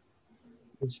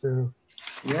 Teacher.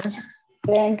 Yes.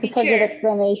 Thank you for your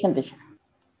explanation, teacher.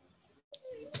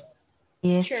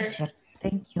 Yes, Sure. teacher.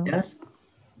 Thank you. Yes.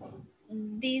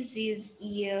 This is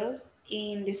used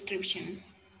in description.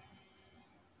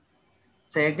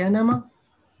 Say again, Emma.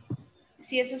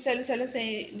 Si eso solo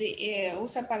se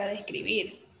usa para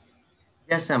describir.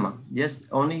 Yes, Emma. Yes,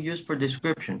 only used for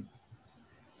description.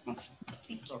 Okay,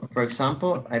 thank you. So, for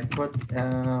example, I put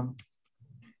Emma's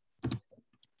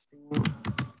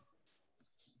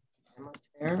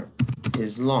hair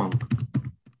is long.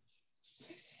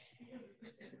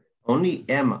 Only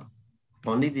Emma.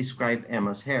 Only describe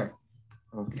Emma's hair.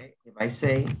 Okay. If I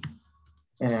say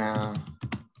Emma's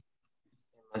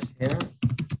hair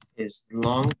is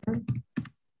longer than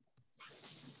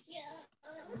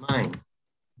mine.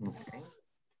 Okay.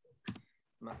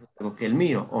 Más largo que el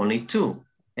mío. Only two.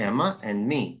 Emma and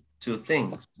me. Two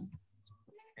things.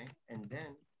 Okay. And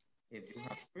then if you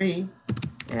have three,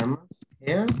 Emma's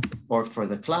hair, or for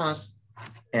the class,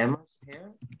 Emma's hair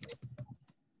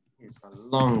is the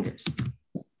longest.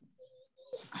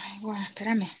 Ay, bueno,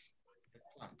 espérame.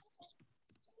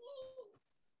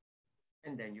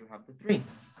 And then you have the three.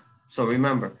 So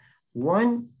remember,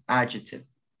 one adjective,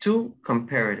 two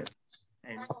comparatives,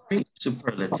 and three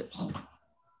superlatives.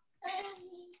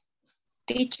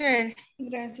 Teacher.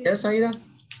 Gracias. Yes, Aida?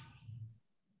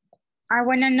 I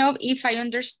want to know if I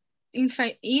understood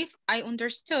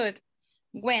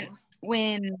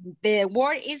when the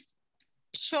word is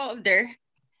shoulder,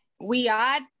 we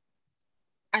add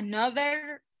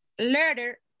another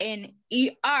letter in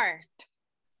ER.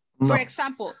 No. For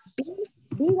example,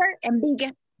 bigger and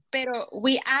biggest, pero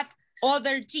we add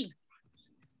other G.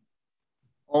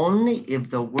 Only if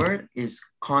the word is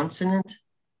consonant,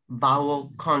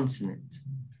 vowel, consonant.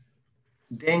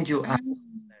 Then you add a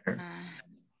letter.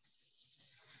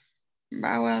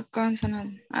 Vowel,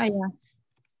 consonant. Ah, yeah.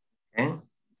 Okay.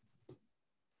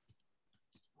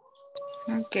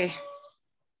 Okay.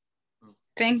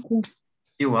 Thank you.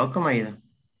 You're welcome, Aida.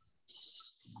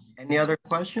 Any other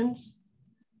questions?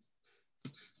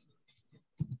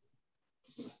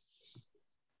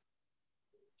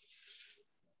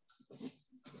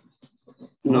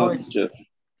 No, it's teacher.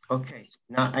 okay.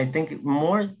 Now I think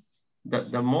more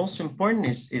the most important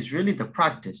is really the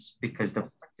practice, because the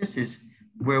practice is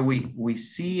where we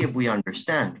see if we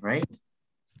understand, right?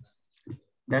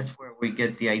 That's where we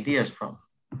get the ideas from.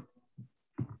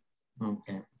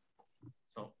 Okay.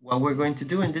 So what we're going to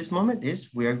do in this moment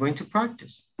is we are going to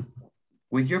practice.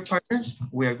 With your partners,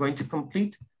 we are going to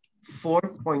complete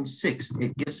 4.6.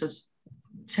 It gives us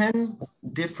 10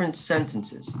 different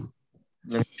sentences.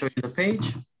 Let me show you the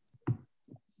page.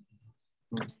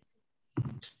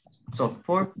 So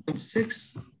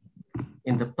 4.6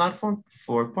 in the platform,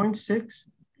 4.6,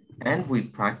 and we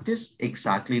practice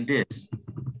exactly this.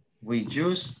 We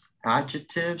use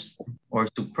adjectives or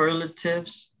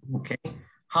superlatives, okay?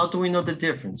 How do we know the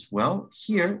difference? Well,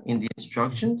 here in the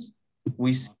instructions,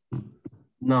 we see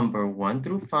number 1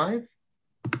 through 5.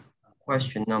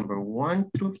 Question number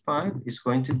 1 through 5 is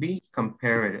going to be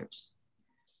comparatives.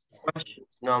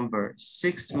 Questions number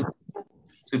 6 through 7,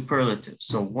 superlatives.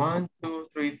 So 1, 2,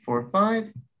 3, 4,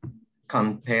 5,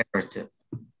 comparative.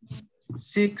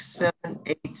 6, 7,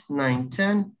 8, 9,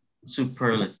 10,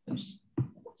 superlatives.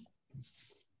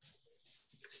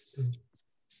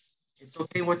 It's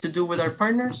okay what to do with our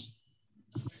partners?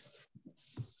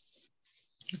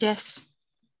 Yes.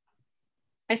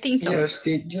 I think so. Yes,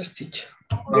 teacher.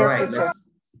 All right,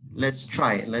 let's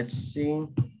try it. Let's see.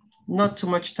 Not too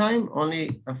much time,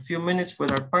 only a few minutes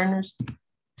with our partners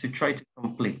to try to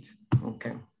complete.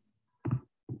 Okay.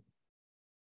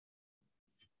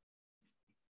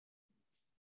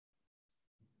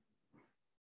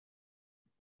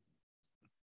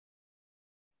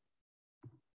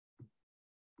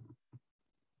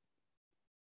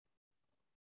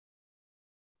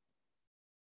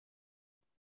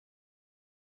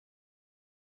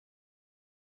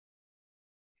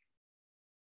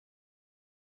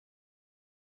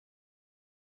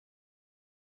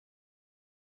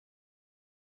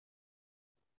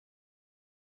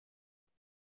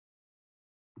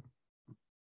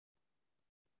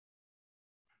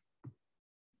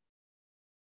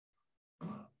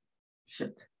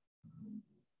 Shit.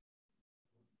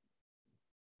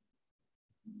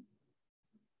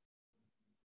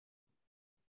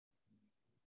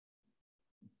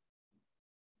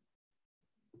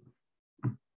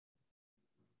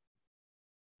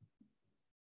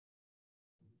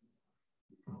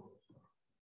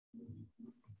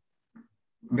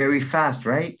 Very fast,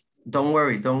 right? Don't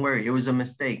worry, don't worry. It was a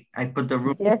mistake. I put the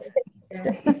room. Yes.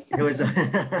 It was a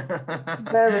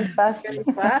Very fast.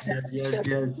 Fast.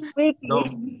 yes.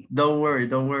 Don't worry,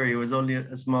 don't worry. It was only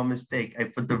a small mistake. I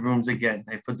put the rooms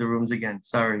again.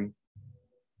 Sorry.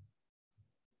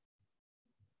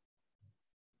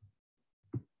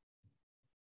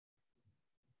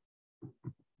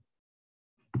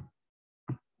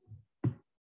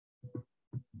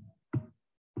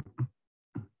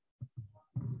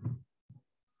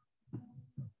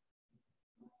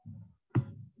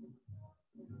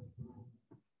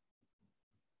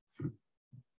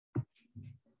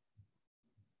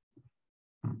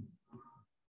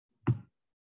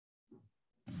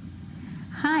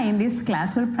 Hi, in this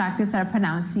class we'll practice our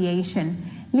pronunciation.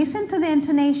 Listen to the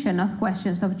intonation of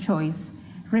questions of choice.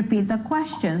 Repeat the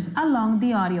questions along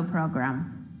the audio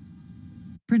program.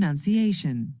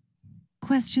 Pronunciation.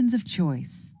 Questions of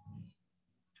choice.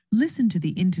 Listen to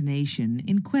the intonation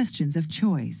in questions of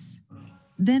choice.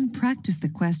 Then practice the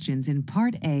questions in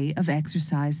Part A of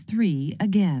Exercise 3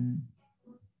 again.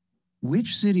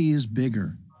 Which city is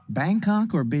bigger,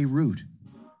 Bangkok or Beirut?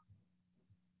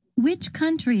 Which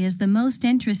country is the most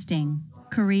interesting?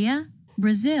 Korea,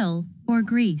 Brazil, or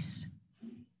Greece?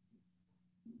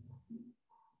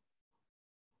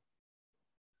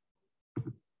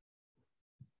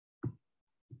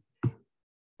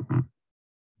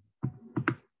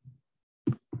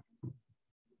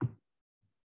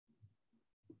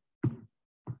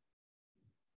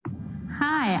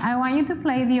 Hi, I want you to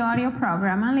play the audio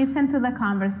program and listen to the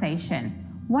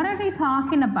conversation. What are they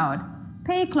talking about?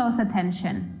 Pay close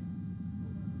attention.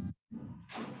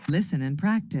 Listen and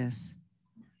practice.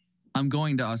 I'm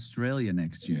going to Australia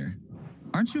next year.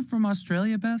 Aren't you from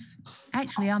Australia, Beth?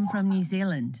 Actually, I'm from New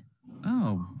Zealand.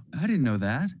 Oh, I didn't know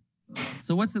that.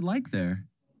 So what's it like there?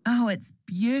 Oh, it's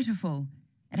beautiful.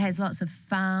 It has lots of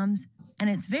farms and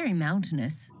it's very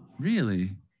mountainous.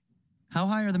 Really? How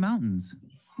high are the mountains?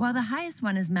 Well, the highest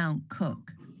one is Mount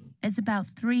Cook. It's about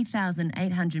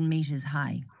 3,800 meters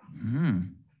high.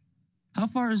 How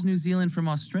far is New Zealand from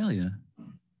Australia?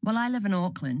 Well, I live in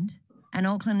Auckland, and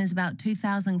Auckland is about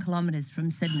 2,000 kilometers from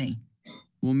Sydney.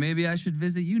 Well, maybe I should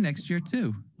visit you next year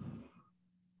too.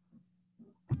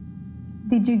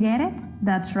 Did you get it?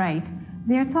 That's right.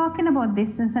 They're talking about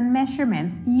distance and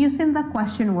measurements using the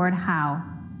question word how.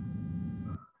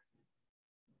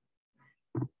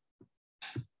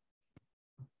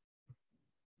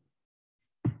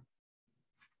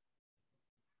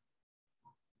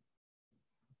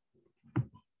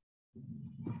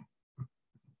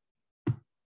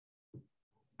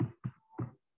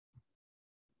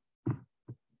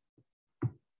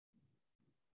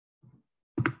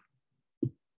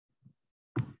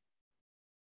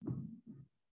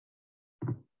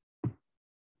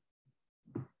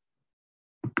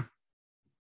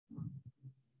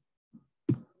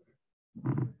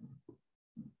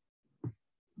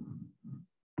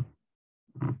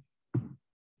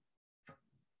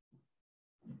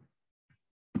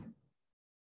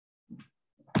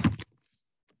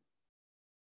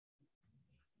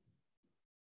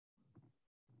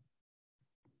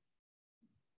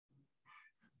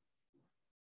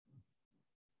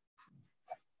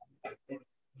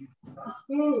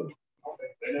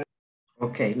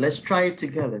 Okay, let's try it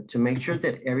together to make sure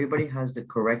that everybody has the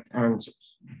correct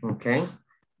answers, okay?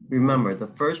 Remember, the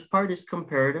first part is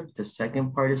comparative, the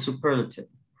second part is superlative.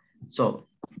 So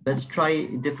let's try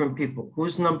different people.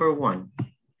 Who's number one?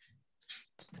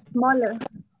 Smaller.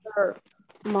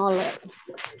 Smaller.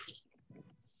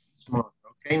 Small.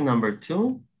 Okay, number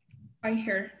two.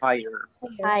 Higher. Higher.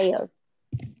 Higher.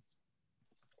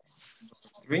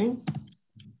 Three.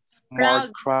 More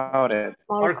crowded.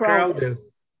 More crowded.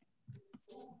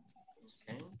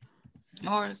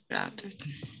 More crowded.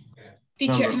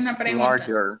 Teacher, una pregunta.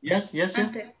 Larger. Yes, yes, yes.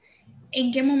 Antes,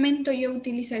 ¿en qué momento yo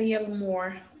utilizaría el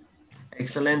more?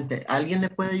 Excelente. ¿Alguien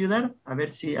le puede ayudar? A ver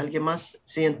si alguien más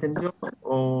sí entendió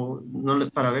o no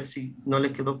le, para ver si no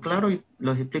le quedó claro y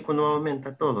los explico nuevamente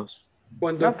a todos.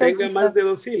 Cuando tenga más de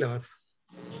 2 sílabas.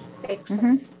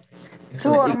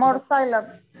 Two or more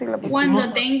syllables.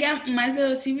 Cuando tenga más de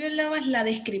 2 sílabas, la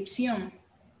descripción.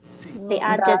 Sí. The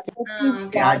adjective. Ah,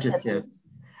 ok. Adjective.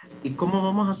 ¿Y cómo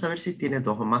vamos a saber si tiene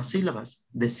 2 o más sílabas?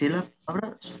 Decir la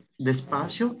palabra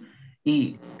despacio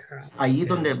y ahí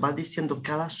donde va diciendo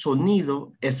cada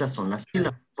sonido, esas son las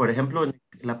sílabas. Por ejemplo, en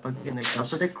el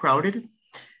caso de crowded,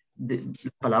 la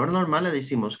palabra normal la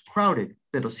decimos crowded,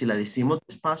 pero si la decimos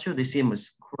despacio,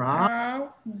 decimos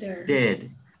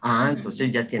crowded. Ah,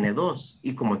 entonces ya tiene 2.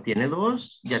 Y como tiene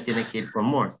 2, ya tiene que ir con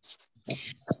more.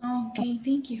 Ok,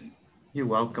 thank you. You're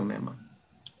welcome, Emma.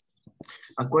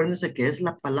 Acuérdense que es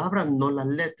la palabra, no las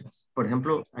letras. Por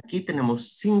ejemplo, aquí tenemos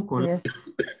 5 letras,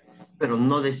 pero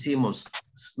no decimos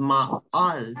small,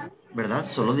 ¿verdad?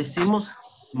 Solo decimos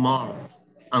small,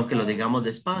 aunque lo digamos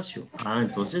despacio. Ah,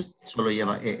 entonces solo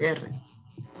lleva ER.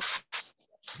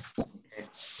 Okay.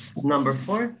 Number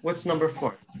 4, what's number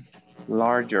 4?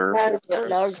 Larger. Larger. Okay.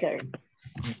 Larger.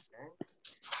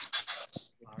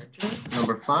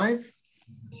 Number 5?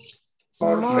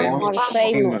 More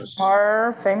famous.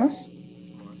 More famous.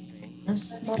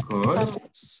 Good.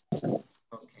 Okay.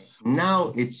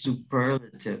 Now it's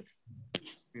superlative.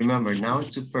 Remember, now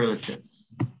it's superlative.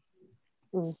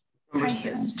 Number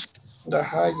 6. The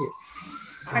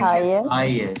highest. Highest.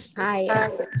 Highest.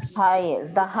 Highest.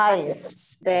 Highest. The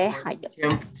highest. The highest.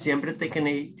 Siempre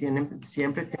tiene que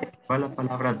llevar la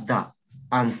palabra da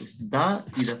antes. Da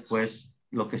y después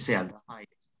lo que sea. The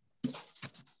highest.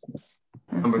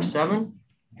 Number 7.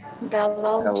 The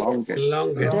longest. The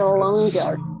longest. The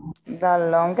longer. The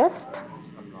longest.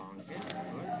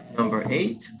 Number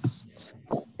 8.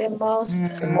 The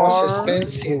most. The most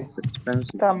expensive.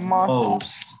 The most.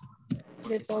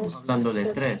 The most Hablando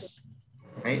de 3.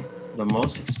 Right? The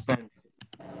most expensive.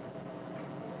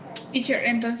 Teacher,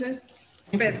 entonces,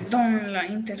 perdón la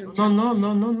interrupción. No.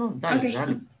 Dale, Okay.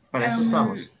 dale. Para eso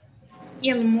estamos. ¿Y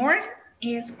el more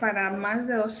es para más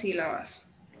de 2 sílabas?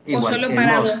 Igual ¿O solo que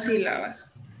para most. 2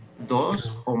 sílabas?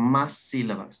 2 o más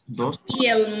sílabas. 2. ¿Y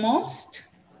el most?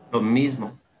 Lo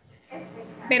mismo.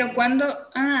 Pero cuando,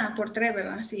 por 3,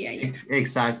 ¿verdad? Sí, ayer.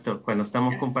 Exacto. Cuando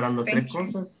estamos comparando Thank 3 you.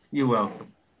 cosas, you're welcome.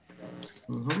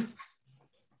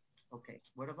 Okay.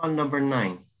 What about number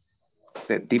 9?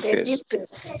 The deepest.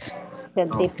 The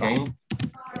Okay. deepest.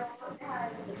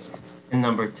 And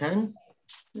number 10?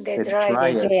 The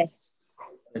driest. Yes.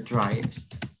 The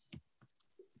driest.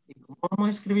 ¿Y cómo vamos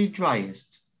a escribir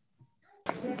driest?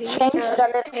 Change the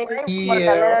letter for the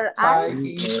letter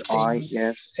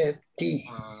I-E-S-T.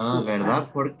 Ah, ¿verdad?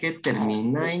 Porque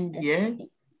termina en Y.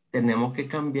 Tenemos que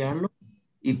cambiarlo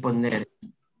y poner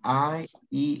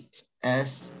I-E-S-T.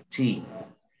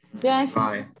 Yes.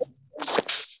 Right.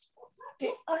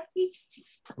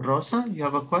 Rosa, you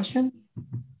have a question?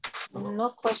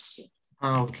 No question.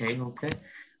 Ah, okay.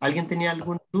 ¿Alguien tenía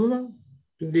alguna duda?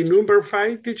 The number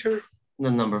 5, teacher.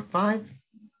 The number 5.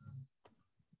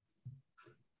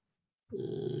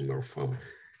 Number 5.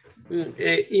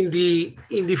 In the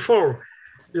 4,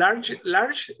 large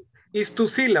is 2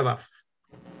 syllables.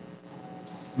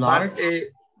 Large?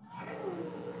 But,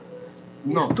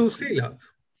 no. It's 2 syllables.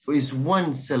 It's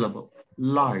 1 syllable.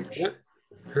 Large.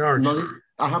 Large. No,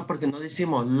 porque no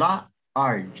decimos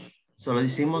large. Solo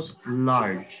decimos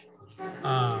large.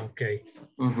 Ah, okay.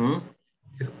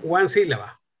 It's 1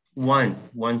 sílaba. One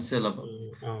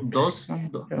syllable. Okay.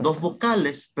 Dos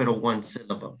vocales, pero 1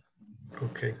 syllable.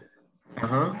 Okay.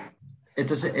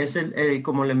 Entonces, es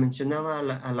como le mencionaba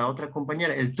a la otra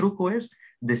compañera, el truco es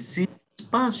decir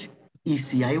despacio. Y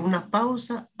si hay una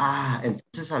pausa,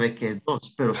 entonces sabe que es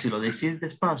 2. Pero si lo decís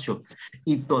despacio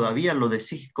y todavía lo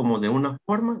decís como de una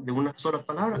forma, de una sola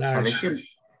palabra, sabe que,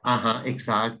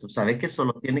 exacto, sabe que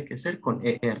solo tiene que ser con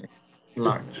ER,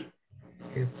 large.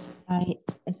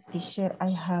 Teacher,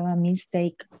 I have a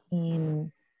mistake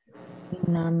in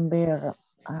number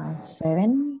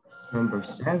 7. Number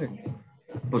 7.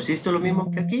 ¿Pusiste lo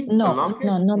mismo que aquí? No, The longest?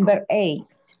 no, number 8.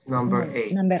 Number No,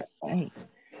 8. Number 8.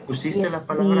 ¿Pusiste Yes, la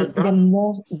palabra the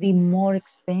more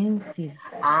expensive.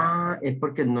 Ah, es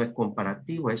porque no es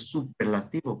comparativo, es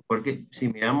superlativo. Porque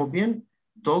si miramos bien,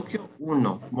 Tokio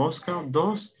 1, Moscow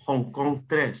 2, Hong Kong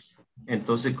 3.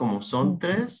 Entonces, como son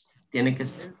 3, tiene que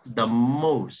ser the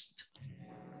most.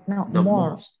 No, The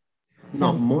more. most.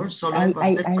 No, more solo va a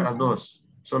ser para 2.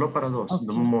 Solo para 2. Okay.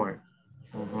 The more.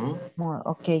 More.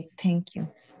 Okay, thank you.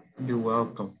 You're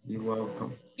welcome. You're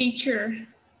welcome. Teacher.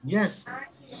 Yes.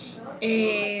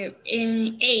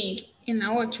 En 8, en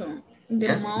la 8, the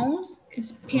Yes. most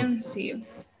expensive.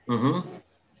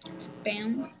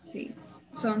 Expensive.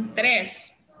 Son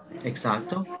 3.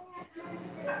 Exacto.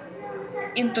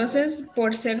 Entonces,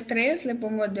 por ser 3, le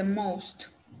pongo the most.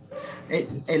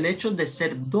 El hecho de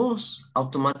ser 2,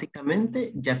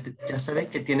 automáticamente ya sabes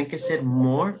que tiene que ser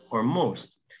more or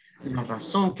most. La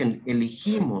razón que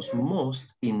elegimos most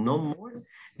y no more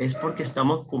es porque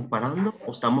estamos comparando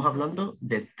o estamos hablando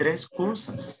de 3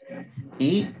 cosas.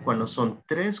 Y cuando son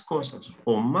 3 cosas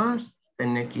o más,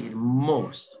 tiene que ir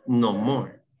most, no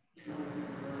more.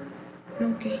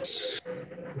 Ok.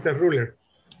 It's a ruler.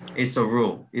 It's a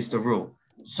rule. It's the rule.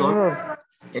 Son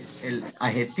el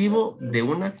adjetivo de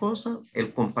una cosa,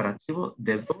 el comparativo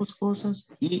de 2 cosas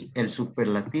y el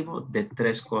superlativo de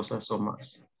 3 cosas o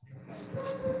más.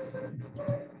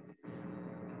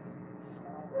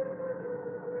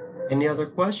 Any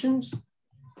other questions?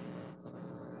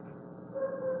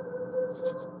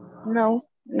 No,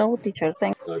 no, teacher,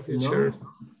 thank you. No, teacher. No.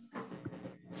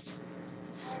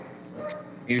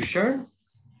 You sure?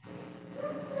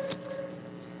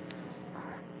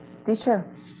 Teacher.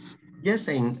 Yes,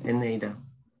 Eneida.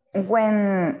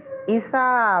 When it's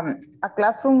a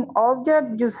classroom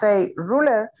object, you say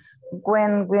ruler.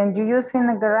 When you use in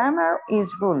a grammar,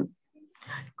 is rule.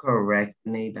 Correct,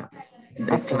 Neida.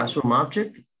 The classroom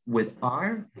object with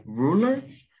R, ruler,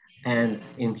 and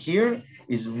in here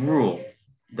is rule,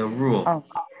 the rule. Oh,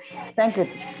 thank you.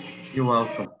 You're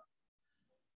welcome.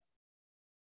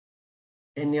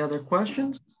 Any other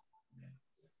questions?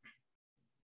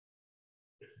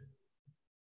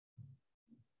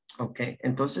 Ok,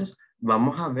 entonces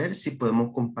vamos a ver si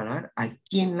podemos comparar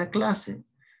aquí en la clase.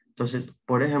 Entonces,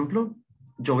 por ejemplo,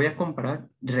 yo voy a comparar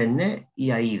René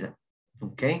y Aida.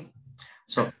 Ok,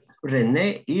 so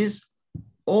René is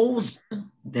older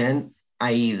than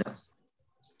Aida.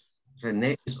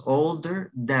 René is older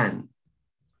than.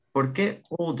 ¿Por qué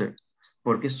older?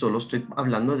 Porque solo estoy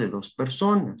hablando de 2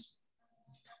 personas.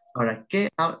 Ahora,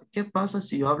 ¿qué pasa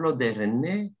si yo hablo de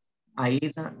René,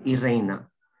 Aida y Reina?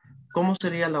 ¿Cómo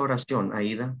sería la oración,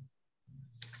 Aida?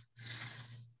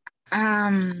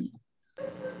 I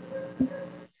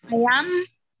am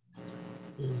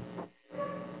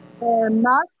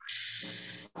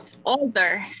much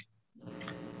older.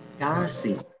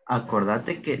 Casi.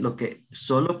 Acordate que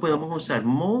solo podemos usar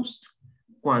most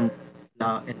cuando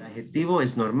el adjetivo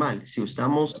es normal. Si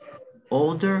usamos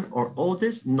older or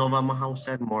oldest, no vamos a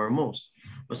usar more or most.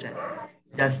 O sea,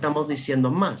 ya estamos diciendo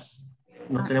más.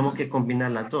 No tenemos que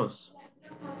combinar las 2.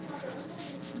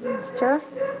 Sure,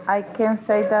 I can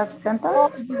say that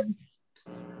sentence.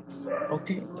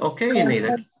 Okay,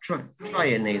 Eneida.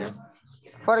 Try Eneida.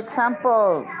 For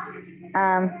example,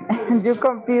 you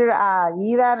compare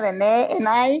Ida, Rene, and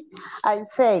I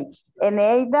say,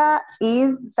 Eneida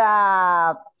is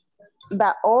the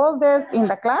oldest in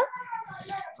the class?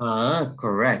 Ah,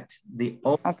 correct.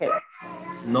 Okay.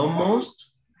 No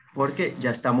most, porque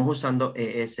ya estamos usando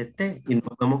EST y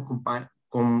no podemos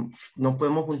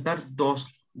juntar dos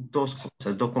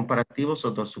cosas, 2 comparativos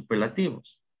o 2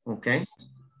 superlativos. ¿Ok?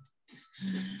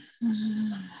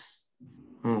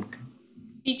 Okay.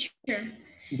 Teacher.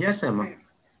 Yes, Emma.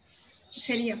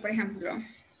 Sería, por ejemplo,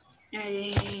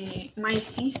 my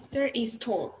sister is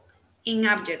tall in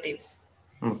adjectives.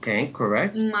 Okay,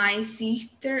 correct. My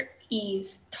sister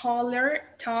is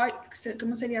taller.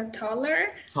 ¿Cómo sería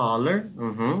taller? Taller.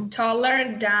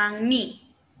 Taller than me.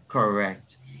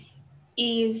 Correct.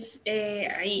 Is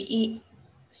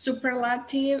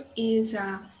superlative is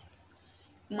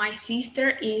my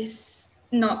sister is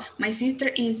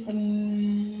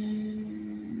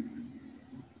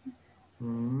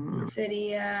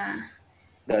sería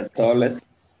the tallest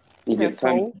in your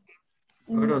family.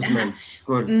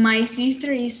 Good. My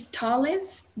sister is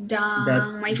tallest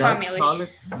than my family. The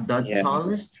tallest.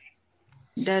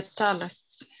 The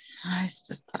tallest.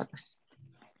 The tallest.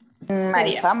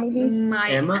 My family.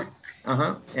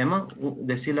 Emma,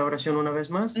 decir la oración una vez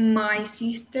más. My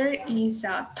sister is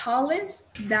tallest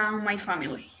than my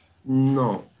family.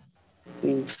 No.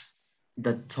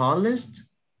 The tallest.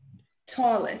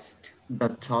 Tallest. The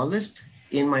tallest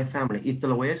in my family. Y te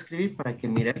lo voy a escribir para que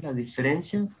mires la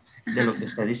diferencia de lo que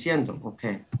está diciendo. Ok.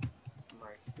 My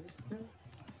sister.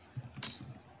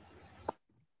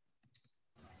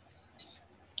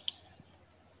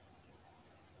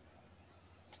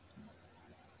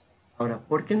 Ahora,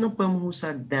 ¿por qué no podemos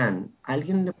usar than?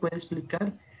 ¿Alguien le puede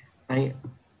explicar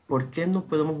por qué no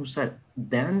podemos usar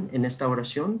than en esta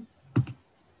oración?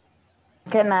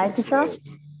 Can I, teacher?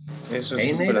 Eso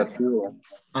es superlativo.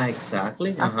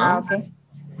 Exactly. Okay.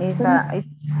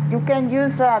 You can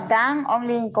use than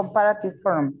only in comparative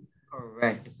form.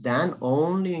 Correct. Than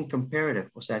only in comparative.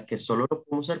 O sea, que solo lo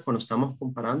podemos usar cuando estamos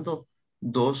comparando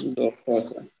dos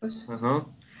cosas.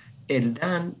 El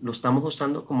than lo estamos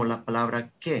usando como la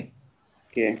palabra que.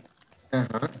 ¿Qué?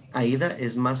 Aida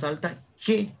es más alta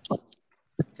que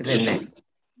René.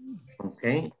 Ok.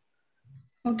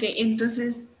 Ok,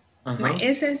 entonces, bueno,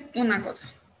 esa es una cosa.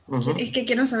 Es que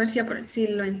quiero saber si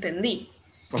lo entendí.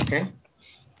 Ok.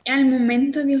 Al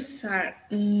momento de usar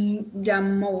the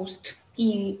most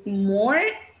y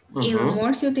more, el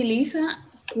more se utiliza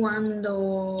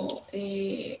cuando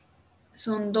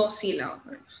son dos sílabas,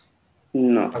 ¿verdad?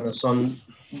 No. Cuando son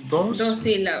dos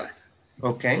sílabas.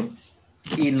 Ok.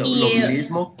 Y lo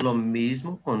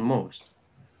mismo con most.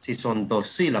 Si son dos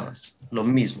sílabas, lo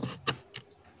mismo.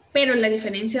 Pero la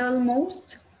diferencia del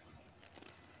most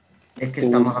es que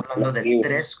estamos hablando de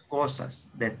tres cosas,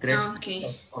 de tres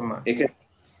formas. Es que,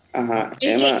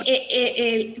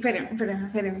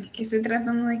 espérenme, que estoy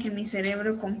tratando de que mi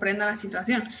cerebro comprenda la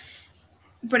situación.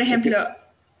 Por ejemplo,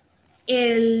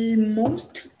 el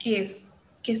most es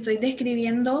que estoy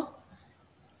describiendo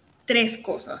tres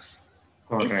cosas.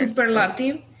 Correcto. Es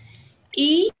superlative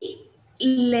y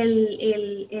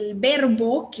el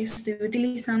verbo que estoy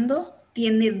utilizando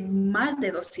tiene más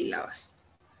de dos sílabas.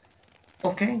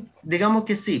 Ok, digamos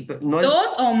que sí. Pero no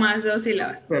 ¿Dos o más de dos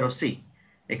sílabas? Pero sí,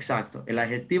 exacto. El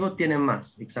adjetivo tiene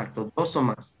más, exacto, dos o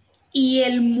más. Y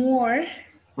el more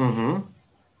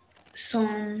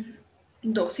son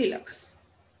dos sílabas.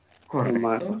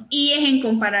 Correcto. Y es en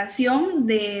comparación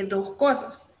de dos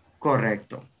cosas.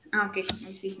 Correcto. Ok,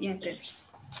 sí, ya entendí.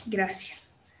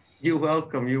 Gracias. You're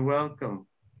welcome, you're welcome.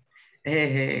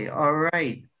 Hey, all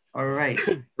right.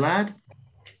 Glad.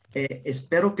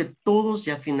 Espero que todos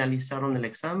ya finalizaron el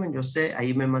examen. Yo sé,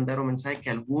 ahí me mandaron mensaje que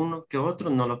alguno que otro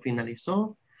no lo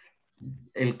finalizó.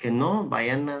 El que no,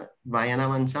 vayan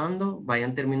avanzando,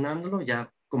 vayan terminándolo.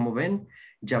 Ya, como ven,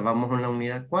 ya vamos en la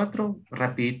unidad 4.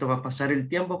 Rapidito va a pasar el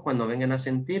tiempo cuando vengan a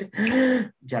sentir.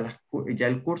 Ya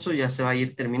el curso ya se va a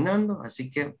ir terminando. Así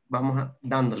que vamos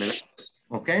dándole.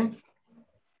 ¿Ok?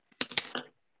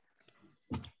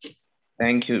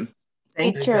 Thank you.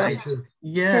 Teacher.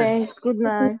 Yes. Okay, good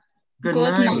night. Good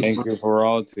night. Thank you for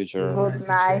all, teacher. Good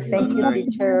night. Thank you,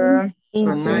 teacher. Good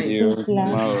night. See you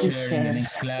tomorrow.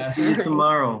 Next class. See you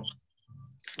tomorrow.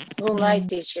 Good night,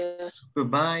 teacher.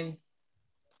 Goodbye.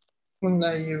 Good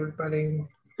night, everybody.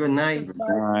 Good night. Good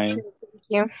night. Thank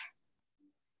you.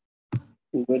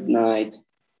 Good night.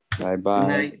 Bye-bye. Good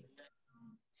night.